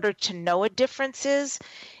in order to know a difference is,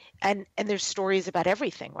 and there's stories about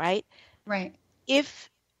everything, right? Right. If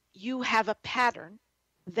you have a pattern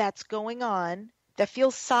that's going on that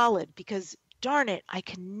feels solid because, darn it, I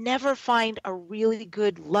can never find a really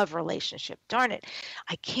good love relationship. Darn it,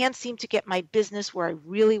 I can't seem to get my business where I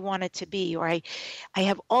really want it to be. Or I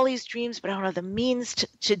have all these dreams, but I don't have the means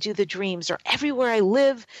to do the dreams. Or everywhere I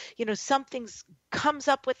live, something comes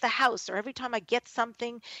up with the house. Or every time I get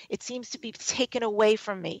something, it seems to be taken away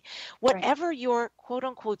from me. Whatever right. Your quote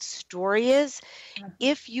unquote story is,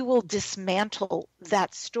 if you will dismantle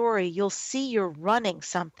that story, you'll see you're running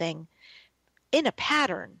something in a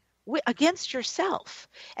pattern against yourself.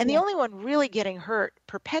 And the only one really getting hurt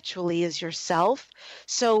perpetually is yourself.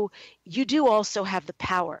 So you do also have the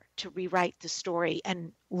power to rewrite the story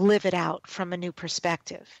and live it out from a new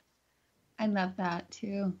perspective. I love that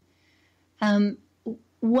too.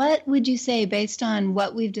 What would you say, based on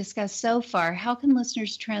what we've discussed so far, how can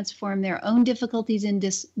listeners transform their own difficulties and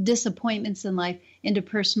disappointments in life into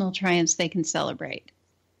personal triumphs they can celebrate?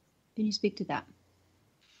 Can you speak to that?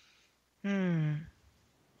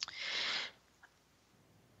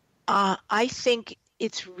 I think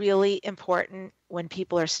it's really important when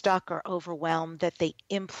people are stuck or overwhelmed that they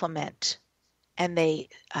implement and they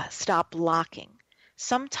stop blocking.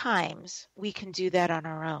 Sometimes we can do that on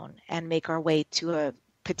our own and make our way to a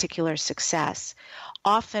particular success.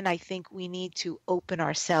 Often I think we need to open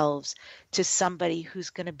ourselves to somebody who's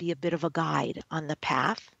going to be a bit of a guide on the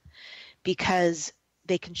path, because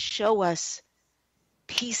they can show us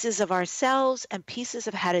pieces of ourselves and pieces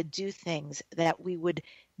of how to do things that we would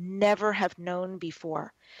never have known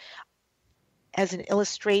before. As an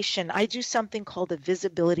illustration, I do something called a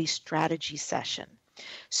visibility strategy session.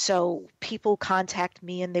 So people contact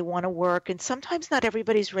me and they want to work, and sometimes not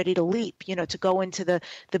everybody's ready to leap, to go into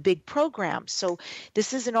the big program. So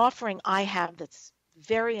this is an offering I have that's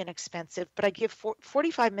very inexpensive, but I give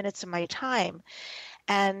 45 minutes of my time.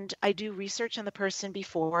 And I do research on the person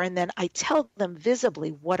before, and then I tell them visibly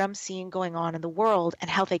what I'm seeing going on in the world and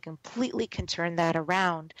how they completely can turn that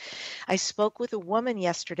around. I spoke with a woman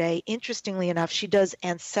yesterday. Interestingly enough, she does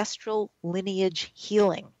ancestral lineage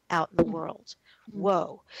healing out in the world.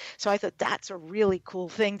 Whoa. So I thought that's a really cool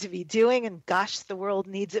thing to be doing, and gosh, the world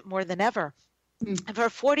needs it more than ever. And for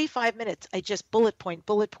 45 minutes, I just bullet point,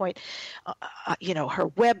 her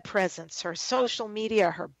web presence, her social media,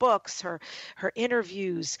 her books, her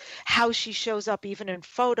interviews, how she shows up even in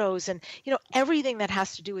photos, and, everything that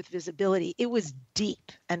has to do with visibility. It was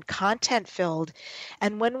deep and content filled.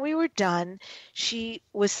 And when we were done, she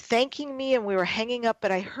was thanking me and we were hanging up,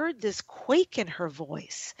 but I heard this quake in her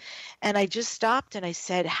voice. And I just stopped and I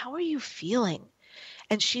said, "How are you feeling?"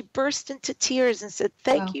 And she burst into tears and said,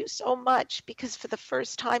 thank you so much, because for the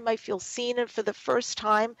first time I feel seen, and for the first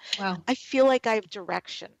time I feel like I have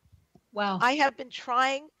direction. Wow. I have been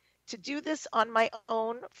trying to do this on my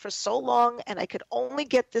own for so long, and I could only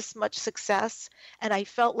get this much success, and I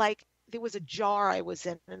felt like there was a jar I was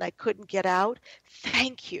in and I couldn't get out.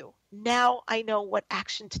 Thank you. Now I know what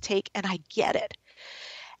action to take, and I get it.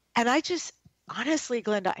 And I just, honestly,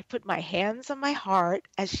 Glenda, I put my hands on my heart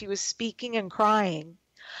as she was speaking and crying.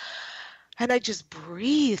 And I just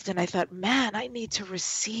breathed, and I thought, man, I need to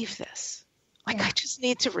receive this. Like, I just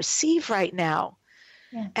need to receive right now.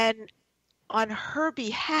 Yeah. And on her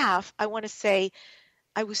behalf, I want to say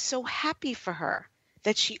I was so happy for her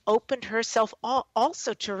that she opened herself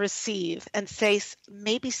also to receive and say,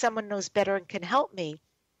 maybe someone knows better and can help me.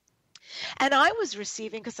 And I was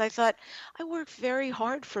receiving because I thought, I work very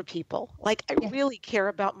hard for people. Like, I really care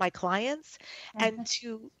about my clients. And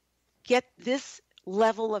to get this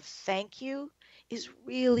level of thank you is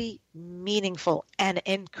really meaningful and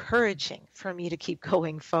encouraging for me to keep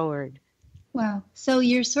going forward. Wow. So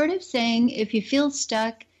you're sort of saying, if you feel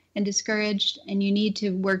stuck and discouraged and you need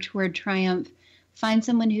to work toward triumph, find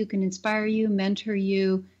someone who can inspire you, mentor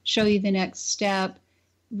you, show you the next step,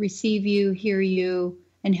 receive you, hear you,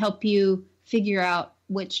 and help you figure out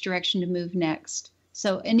which direction to move next.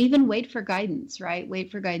 So, and even wait for guidance, right?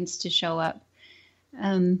 Wait for guidance to show up.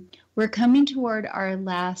 We're coming toward our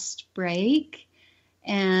last break,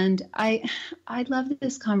 and I love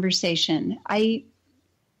this conversation. I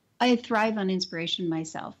thrive on inspiration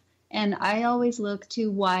myself, and I always look to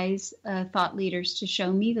wise thought leaders to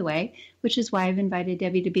show me the way, which is why I've invited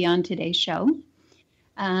Debbi to be on today's show.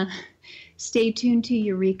 Stay tuned to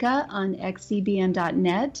Eureka on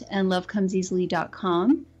xzbn.net and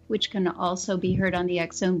lovecomeseasily.com, which can also be heard on the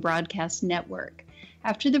X-Zone Broadcast Network.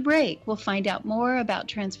 After the break, we'll find out more about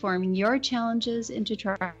transforming your challenges into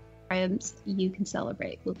triumphs you can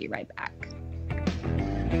celebrate. We'll be right back.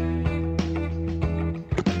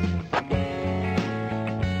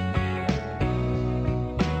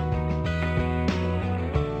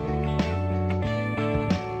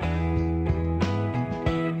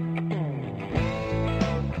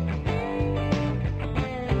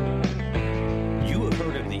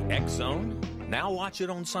 Now watch it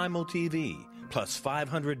on Simul TV, plus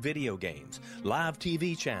 500 video games, live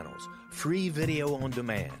TV channels, free video on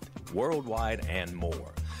demand, worldwide, and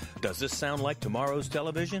more. Does this sound like tomorrow's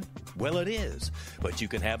television? Well, it is, but you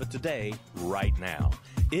can have it today, right now.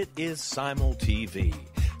 It is Simul TV.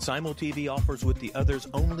 Simul TV offers what the others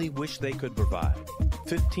only wish they could provide.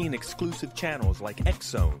 15 exclusive channels like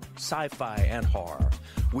X-Zone, Sci-Fi, and Horror.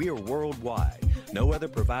 We are worldwide. No other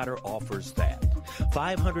provider offers that.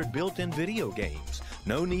 500 built-in video games.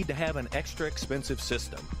 No need to have an extra expensive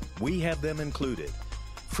system. We have them included.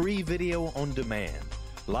 Free video on demand.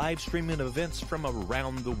 Live streaming events from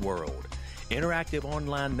around the world. Interactive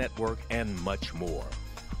online network, and much more.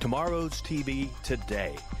 Tomorrow's TV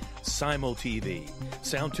today. Simul TV.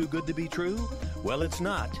 Sound too good to be true? Well, it's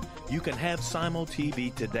not. You can have Simul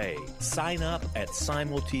TV today. Sign up at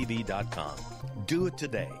simultv.com. Do it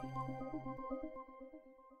today.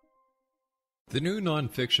 The new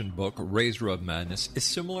nonfiction book, Razor of Madness, is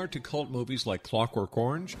similar to cult movies like Clockwork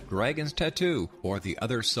Orange, Dragon's Tattoo, or The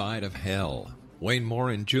Other Side of Hell. Wayne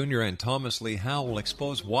Morin Jr. and Thomas Lee Howe will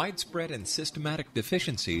expose widespread and systematic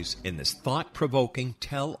deficiencies in this thought-provoking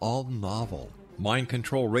tell-all novel. Mind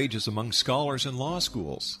control rages among scholars in law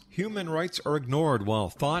schools. Human rights are ignored while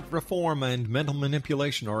thought reform and mental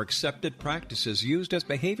manipulation are accepted practices used as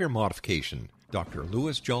behavior modification. Dr.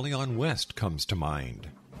 Louis Jolyon West comes to mind.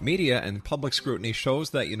 Media and public scrutiny shows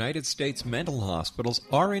that United States mental hospitals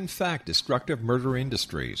are in fact destructive murder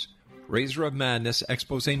industries. Razor of Madness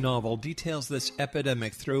expose novel details this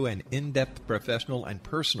epidemic through an in-depth professional and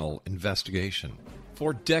personal investigation.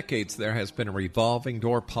 For decades, there has been a revolving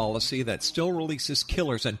door policy that still releases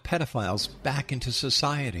killers and pedophiles back into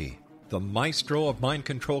society. The maestro of mind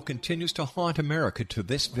control continues to haunt America to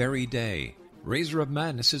this very day. Razor of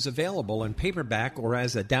Madness is available in paperback or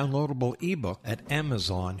as a downloadable ebook at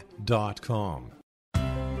Amazon.com.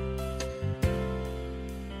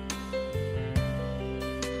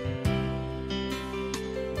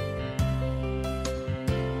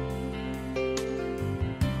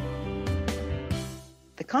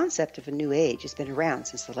 The concept of a new age has been around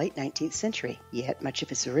since the late 19th century, yet much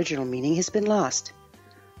of its original meaning has been lost.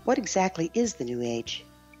 What exactly is the new age?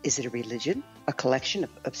 Is it a religion, a collection of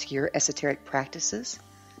obscure esoteric practices,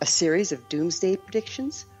 a series of doomsday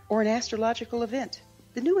predictions, or an astrological event?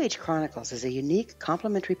 The New Age Chronicles is a unique,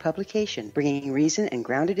 complementary publication bringing reason and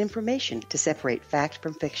grounded information to separate fact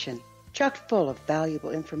from fiction. chock full of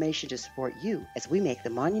valuable information to support you as we make the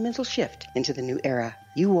monumental shift into the new era.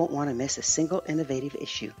 You won't want to miss a single innovative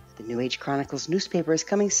issue. The New Age Chronicles newspaper is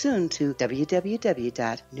coming soon to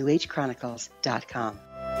www.newagechronicles.com.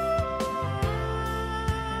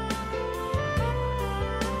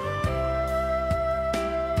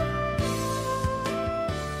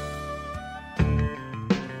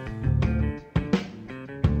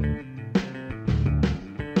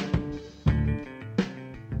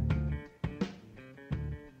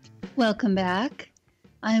 Welcome back.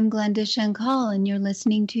 I'm Glenda Shankal, and you're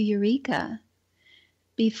listening to Eureka.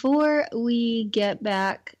 Before we get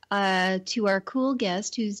back to our cool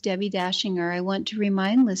guest, who's Debbi Daschinger, I want to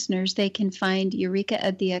remind listeners they can find Eureka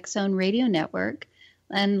at the X Zone Radio Network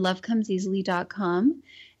and lovecomeseasily.com.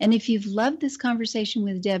 And if you've loved this conversation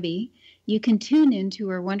with Debbi, you can tune into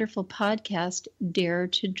her wonderful podcast, Dare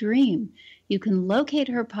to Dream. You can locate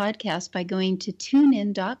her podcast by going to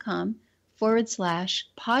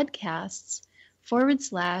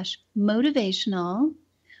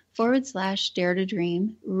tunein.com/podcasts/motivational/Dare to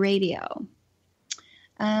Dream Radio.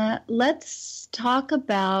 Let's talk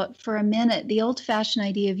about, for a minute, the old-fashioned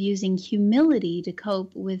idea of using humility to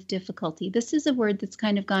cope with difficulty. This is a word that's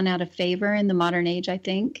kind of gone out of favor in the modern age, I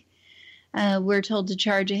think. We're told to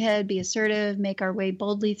charge ahead, be assertive, make our way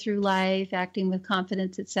boldly through life, acting with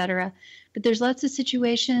confidence, etc. But there's lots of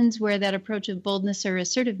situations where that approach of boldness or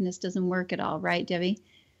assertiveness doesn't work at all, right, Debbi?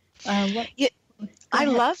 I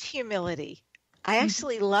love humility. I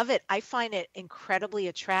actually love it. I find it incredibly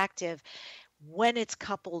attractive when it's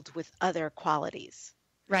coupled with other qualities.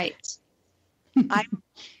 Right.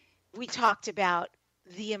 We talked about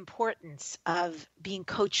the importance of being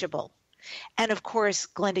coachable. And of course,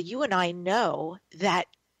 Glenda, you and I know that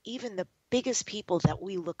even the biggest people that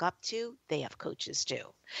we look up to, they have coaches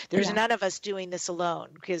too. There's none of us doing this alone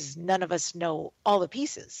because none of us know all the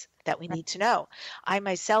pieces that we need to know. I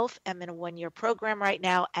myself am in a 1-year program right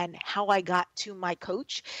now, and how I got to my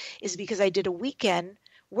coach is because I did a weekend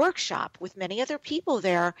workshop with many other people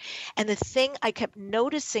there. And the thing I kept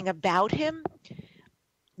noticing about him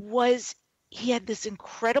was he had this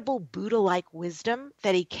incredible Buddha-like wisdom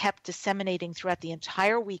that he kept disseminating throughout the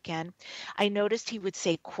entire weekend. I noticed he would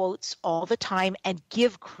say quotes all the time and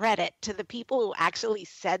give credit to the people who actually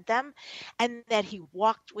said them, and that he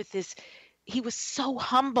walked with this, he was so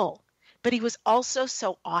humble, but he was also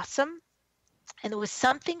so awesome. And there was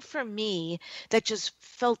something for me that just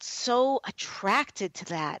felt so attracted to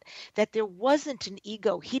that there wasn't an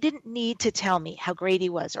ego. He didn't need to tell me how great he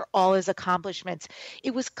was or all his accomplishments.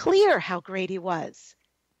 It was clear how great he was,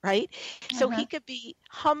 right? So he could be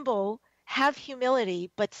humble, have humility,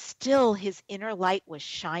 but still his inner light was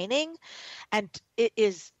shining. And it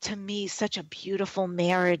is, to me, such a beautiful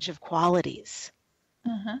marriage of qualities.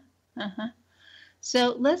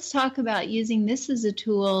 So let's talk about using this as a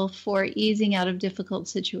tool for easing out of difficult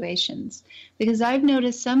situations, because I've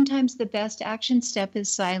noticed sometimes the best action step is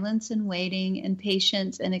silence and waiting and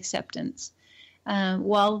patience and acceptance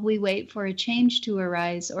while we wait for a change to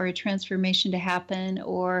arise or a transformation to happen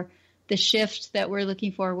or the shift that we're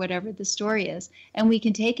looking for, whatever the story is. And we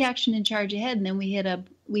can take action and charge ahead, and then we hit a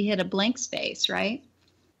blank space, right?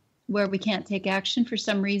 Where we can't take action for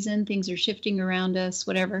some reason, things are shifting around us,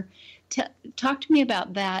 whatever. Talk to me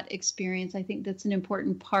about that experience. I think that's an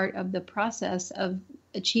important part of the process of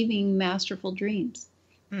achieving masterful dreams.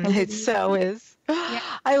 It so is. Yeah.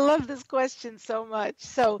 I love this question so much.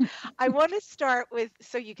 So I want to start with,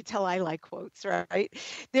 so you can tell I like quotes, right?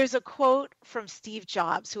 There's a quote from Steve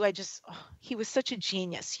Jobs, who he was such a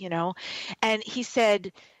genius, and he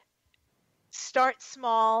said, start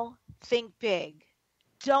small, think big.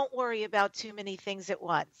 Don't worry about too many things at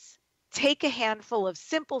once. Take a handful of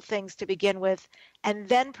simple things to begin with, and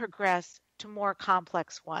then progress to more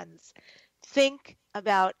complex ones. Think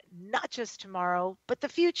about not just tomorrow, but the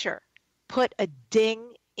future. Put a ding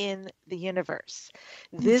in the universe.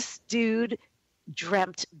 This dude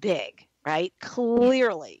dreamt big, right?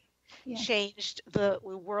 Clearly changed the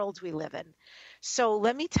world we live in. So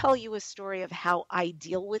let me tell you a story of how I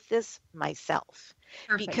deal with this myself.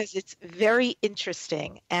 Perfect. Because it's very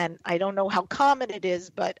interesting, and I don't know how common it is,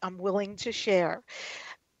 but I'm willing to share.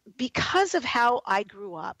 Because of how I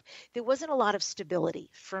grew up, there wasn't a lot of stability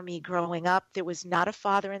for me growing up. There was not a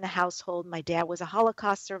father in the household. My dad was a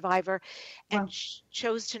Holocaust survivor and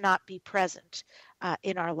chose to not be present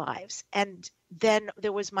in our lives. And then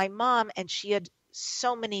there was my mom, and she had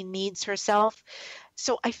so many needs herself.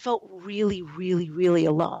 So I felt really, really, really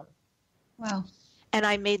alone. Wow. And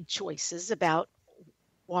I made choices about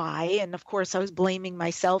why. And of course, I was blaming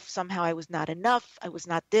myself. Somehow I was not enough. I was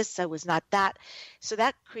not this. I was not that. So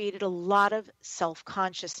that created a lot of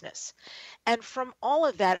self-consciousness. And from all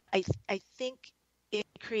of that, I think it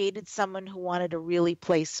created someone who wanted to really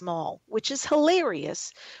play small, which is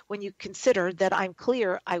hilarious when you consider that I'm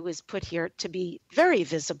clear I was put here to be very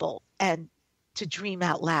visible and to dream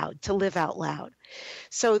out loud, to live out loud.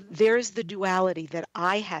 So there's the duality that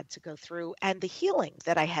I had to go through and the healing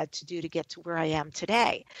that I had to do to get to where I am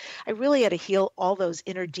today. I really had to heal all those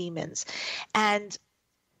inner demons. And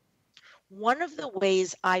one of the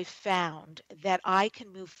ways I found that I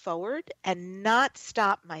can move forward and not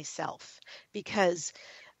stop myself, because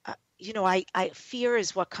I fear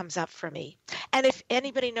is what comes up for me. And if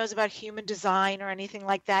anybody knows about human design or anything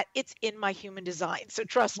like that, it's in my human design. So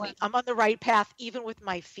trust me, I'm on the right path, even with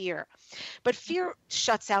my fear. But fear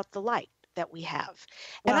shuts out the light that we have.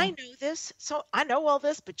 Wow. And I know this, so I know all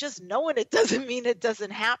this, but just knowing it doesn't mean it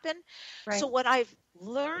doesn't happen. Right. So what I've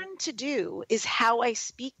learned to do is how I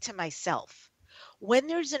speak to myself when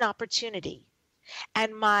there's an opportunity.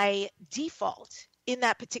 And my default in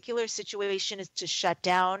that particular situation is to shut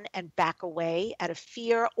down and back away out of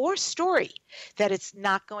fear or story that it's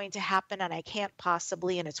not going to happen and I can't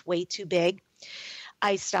possibly, and it's way too big.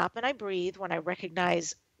 I stop and I breathe when I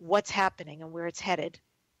recognize what's happening and where it's headed.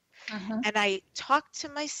 And I talk to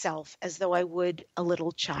myself as though I would a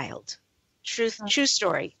little child. True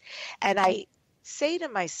story. And I say to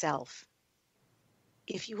myself,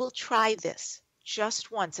 if you will try this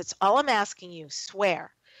just once, it's all I'm asking you,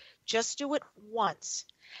 swear. Just do it once.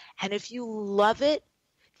 And if you love it,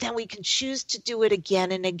 then we can choose to do it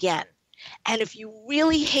again and again. And if you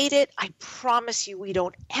really hate it, I promise you we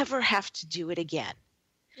don't ever have to do it again.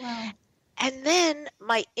 Wow. And then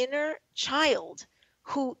my inner child,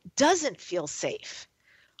 who doesn't feel safe,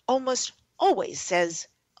 almost always says,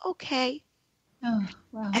 okay. Oh,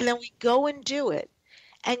 wow. And then we go and do it.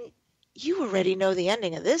 And you already know the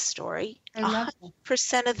ending of this story.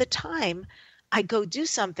 100% of the time, I go do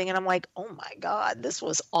something and I'm like, oh my God, this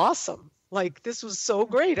was awesome. Like, this was so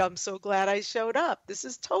great. I'm so glad I showed up. This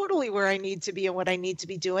is totally where I need to be and what I need to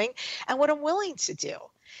be doing and what I'm willing to do.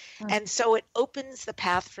 And so it opens the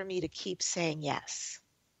path for me to keep saying yes.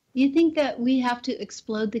 Do you think that we have to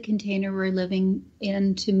explode the container we're living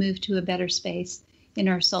in to move to a better space in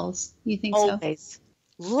our souls? You think so? Always.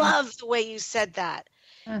 Love the way you said that.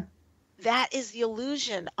 That is the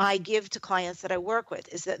illusion I give to clients that I work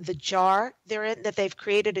with, is that the jar they're in, that they've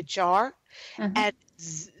created a jar, and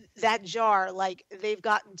that jar, like, they've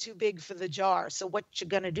gotten too big for the jar. So what you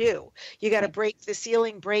going to do? You got to break the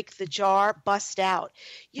ceiling, break the jar, bust out.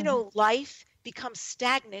 You know, life becomes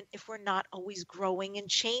stagnant if we're not always growing and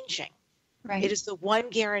changing. Right. It is the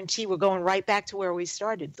one guarantee. We're going right back to where we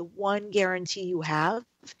started. The one guarantee you have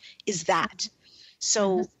is that.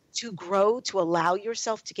 So to grow, to allow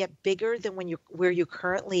yourself to get bigger than where you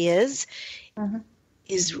currently is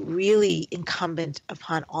really incumbent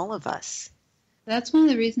upon all of us. That's one of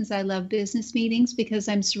the reasons I love business meetings, because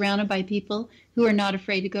I'm surrounded by people who are not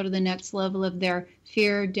afraid to go to the next level of their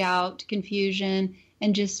fear, doubt, confusion,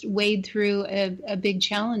 and just wade through a big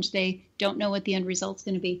challenge. They don't know what the end result's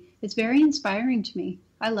going to be. It's very inspiring to me.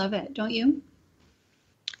 I love it. Don't you?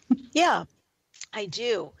 Yeah, I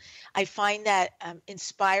do. I find that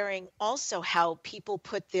inspiring also how people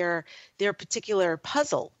put their particular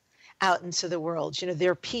puzzle out into the world,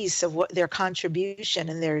 their piece of what their contribution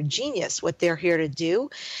and their genius, what they're here to do.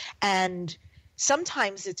 And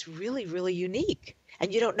sometimes it's really, really unique.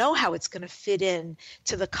 And you don't know how it's going to fit in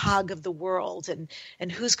to the cog of the world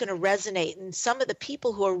and who's going to resonate. And some of the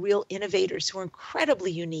people who are real innovators, who are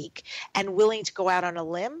incredibly unique and willing to go out on a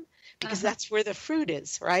limb, because that's where the fruit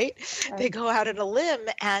is, right? They go out on a limb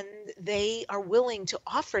and they are willing to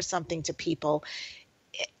offer something to people.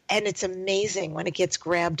 And it's amazing when it gets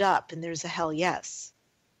grabbed up and there's a hell yes.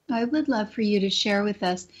 I would love for you to share with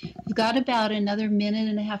us. We've got about another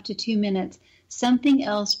 1.5 to 2 minutes. Something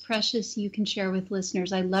else precious you can share with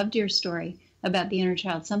listeners. I loved your story about the inner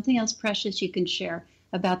child. Something else precious you can share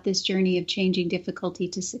about this journey of changing difficulty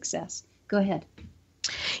to success. Go ahead.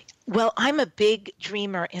 Well, I'm a big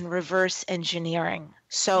dreamer in reverse engineering.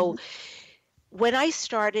 So when I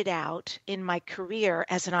started out in my career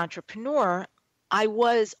as an entrepreneur, I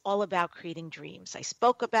was all about creating dreams. I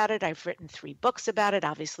spoke about it. I've written 3 books about it.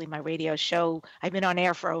 Obviously, my radio show, I've been on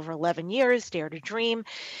air for over 11 years, Dare to Dream.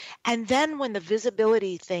 And then when the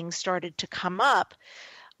visibility thing started to come up,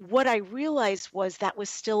 what I realized was that was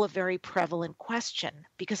still a very prevalent question,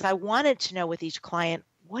 because I wanted to know with each client,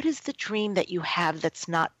 what is the dream that you have that's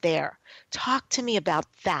not there? Talk to me about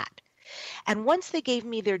that. And once they gave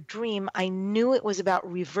me their dream, I knew it was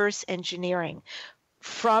about reverse engineering.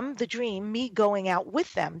 from the dream, me going out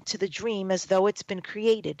with them to the dream as though it's been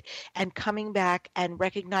created, and coming back and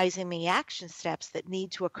recognizing the action steps that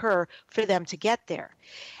need to occur for them to get there.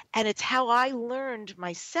 And it's how I learned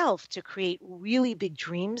myself to create really big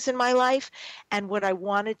dreams in my life and what I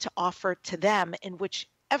wanted to offer to them in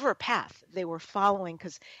whichever path they were following,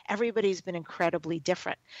 because everybody's been incredibly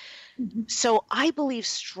different. Mm-hmm. So I believe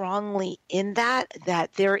strongly in that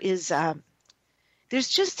there is, there's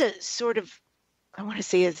just a sort of, I want to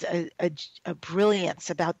say is a brilliance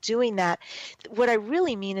about doing that. What I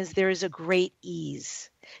really mean is there is a great ease.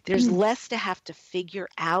 There's less to have to figure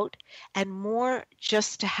out and more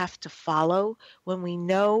just to have to follow when we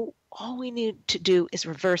know all we need to do is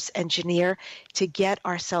reverse engineer to get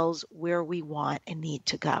ourselves where we want and need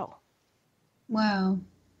to go. Wow.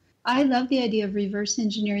 I love the idea of reverse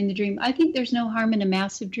engineering the dream. I think there's no harm in a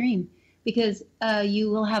massive dream because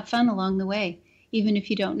you will have fun along the way, even if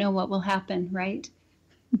you don't know what will happen, right?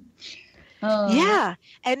 Yeah.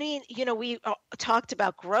 I mean, we talked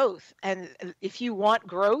about growth, and if you want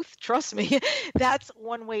growth, trust me, that's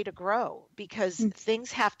one way to grow, because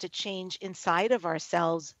things have to change inside of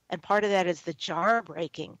ourselves. And part of that is the jar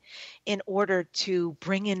breaking in order to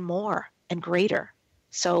bring in more and greater.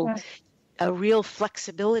 So a real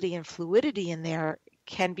flexibility and fluidity in there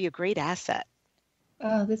can be a great asset.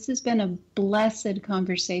 Oh, this has been a blessed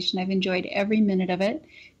conversation. I've enjoyed every minute of it.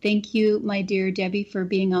 Thank you, my dear Debbie, for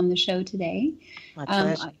being on the show today. My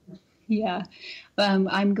pleasure.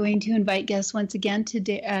 I'm going to invite guests once again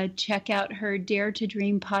to check out her Dare to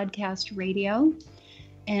Dream podcast radio.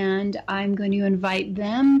 And I'm going to invite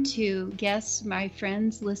them to guests, my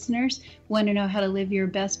friends, listeners, want to know how to live your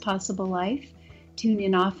best possible life. Tune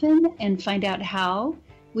in often and find out how.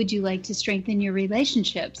 Would you like to strengthen your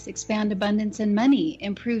relationships, expand abundance and money,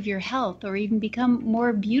 improve your health, or even become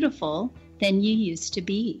more beautiful than you used to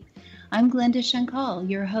be? I'm Glenda Shankal,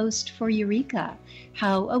 your host for Eureka,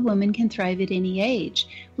 How a Woman Can Thrive at Any Age,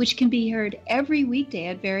 which can be heard every weekday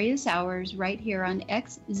at various hours right here on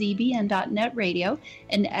xzbn.net radio,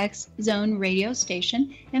 an X-Zone radio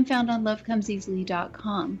station, and found on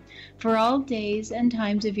lovecomeseasily.com. For all days and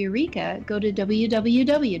times of Eureka, go to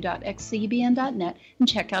www.xzbn.net and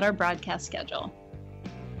check out our broadcast schedule.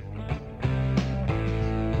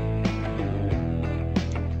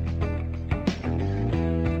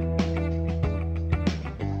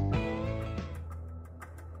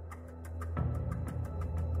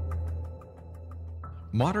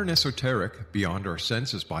 Modern Esoteric, Beyond Our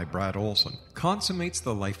Senses by Brad Olson, consummates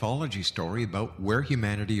the lifeology story about where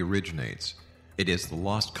humanity originates. It is the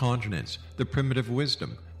lost continents, the primitive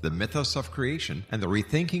wisdom, the mythos of creation, and the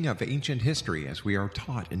rethinking of ancient history as we are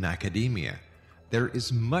taught in academia. There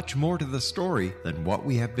is much more to the story than what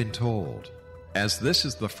we have been told. As this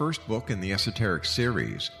is the first book in the Esoteric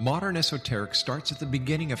series, Modern Esoteric starts at the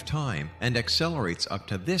beginning of time and accelerates up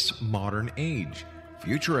to this modern age.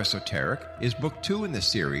 Future Esoteric is book 2 in the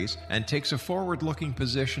series and takes a forward-looking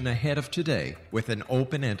position ahead of today with an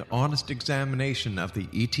open and honest examination of the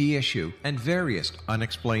ET issue and various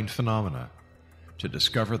unexplained phenomena. To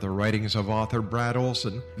discover the writings of author Brad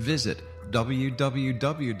Olson, visit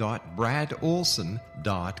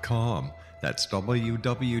www.bradolson.com. That's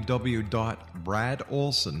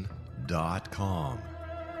www.bradolson.com.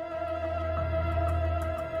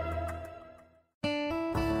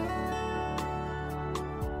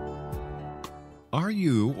 Are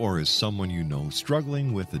you or is someone you know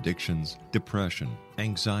struggling with addictions, depression,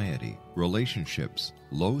 anxiety, relationships,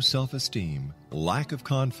 low self-esteem, lack of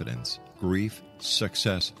confidence, grief,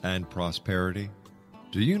 success, and prosperity?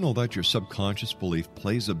 Do you know that your subconscious belief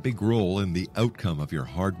plays a big role in the outcome of your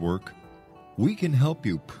hard work? We can help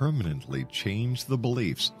you permanently change the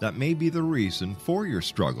beliefs that may be the reason for your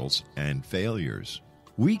struggles and failures.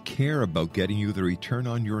 We care about getting you the return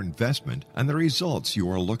on your investment and the results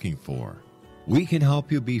you are looking for. We can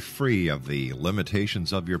help you be free of the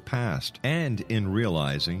limitations of your past and in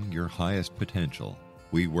realizing your highest potential.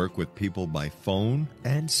 We work with people by phone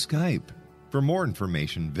and Skype. For more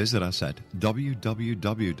information, visit us at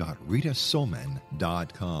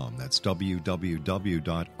www.ritasoman.com. That's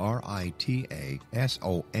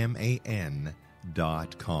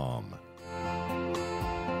www.ritasoman.com.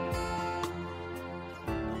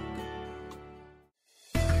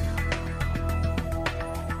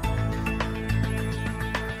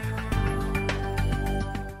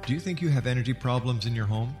 Do you think you have energy problems in your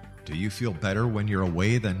home? Do you feel better when you're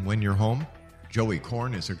away than when you're home? Joey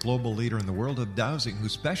Korn is a global leader in the world of dowsing who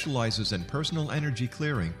specializes in personal energy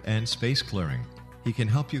clearing and space clearing. He can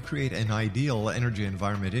help you create an ideal energy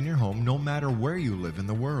environment in your home no matter where you live in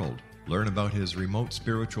the world. Learn about his remote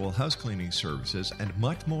spiritual house cleaning services and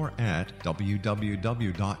much more at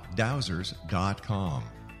www.dowsers.com.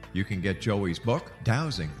 You can get Joey's book,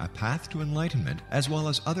 Dowsing, A Path to Enlightenment, as well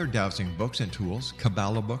as other dowsing books and tools,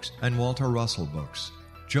 Kabbalah books, and Walter Russell books.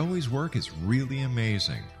 Joey's work is really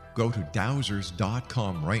amazing. Go to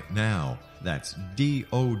dowsers.com right now. That's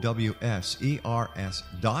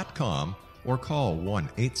DOWSERS.com, or call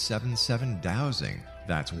 1-877-DOWSING.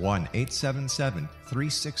 That's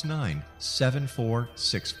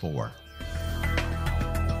 1-877-369-7464.